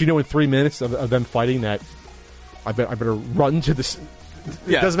coming from? She knew in 3 minutes of them fighting that I better run to this.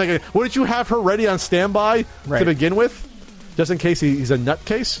 It doesn't make any. Wouldn't you have her ready on standby to begin with, just in case he's a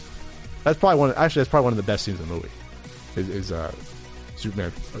nutcase? That's probably one of the best scenes in the movie. Is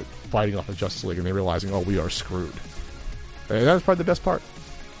Superman fighting off the Justice League and they realizing, oh, we are screwed. And that's probably the best part.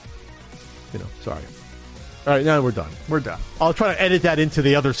 Sorry. All right, now we're done. We're done. I'll try to edit that into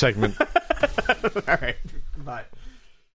the other segment. All right. Bye.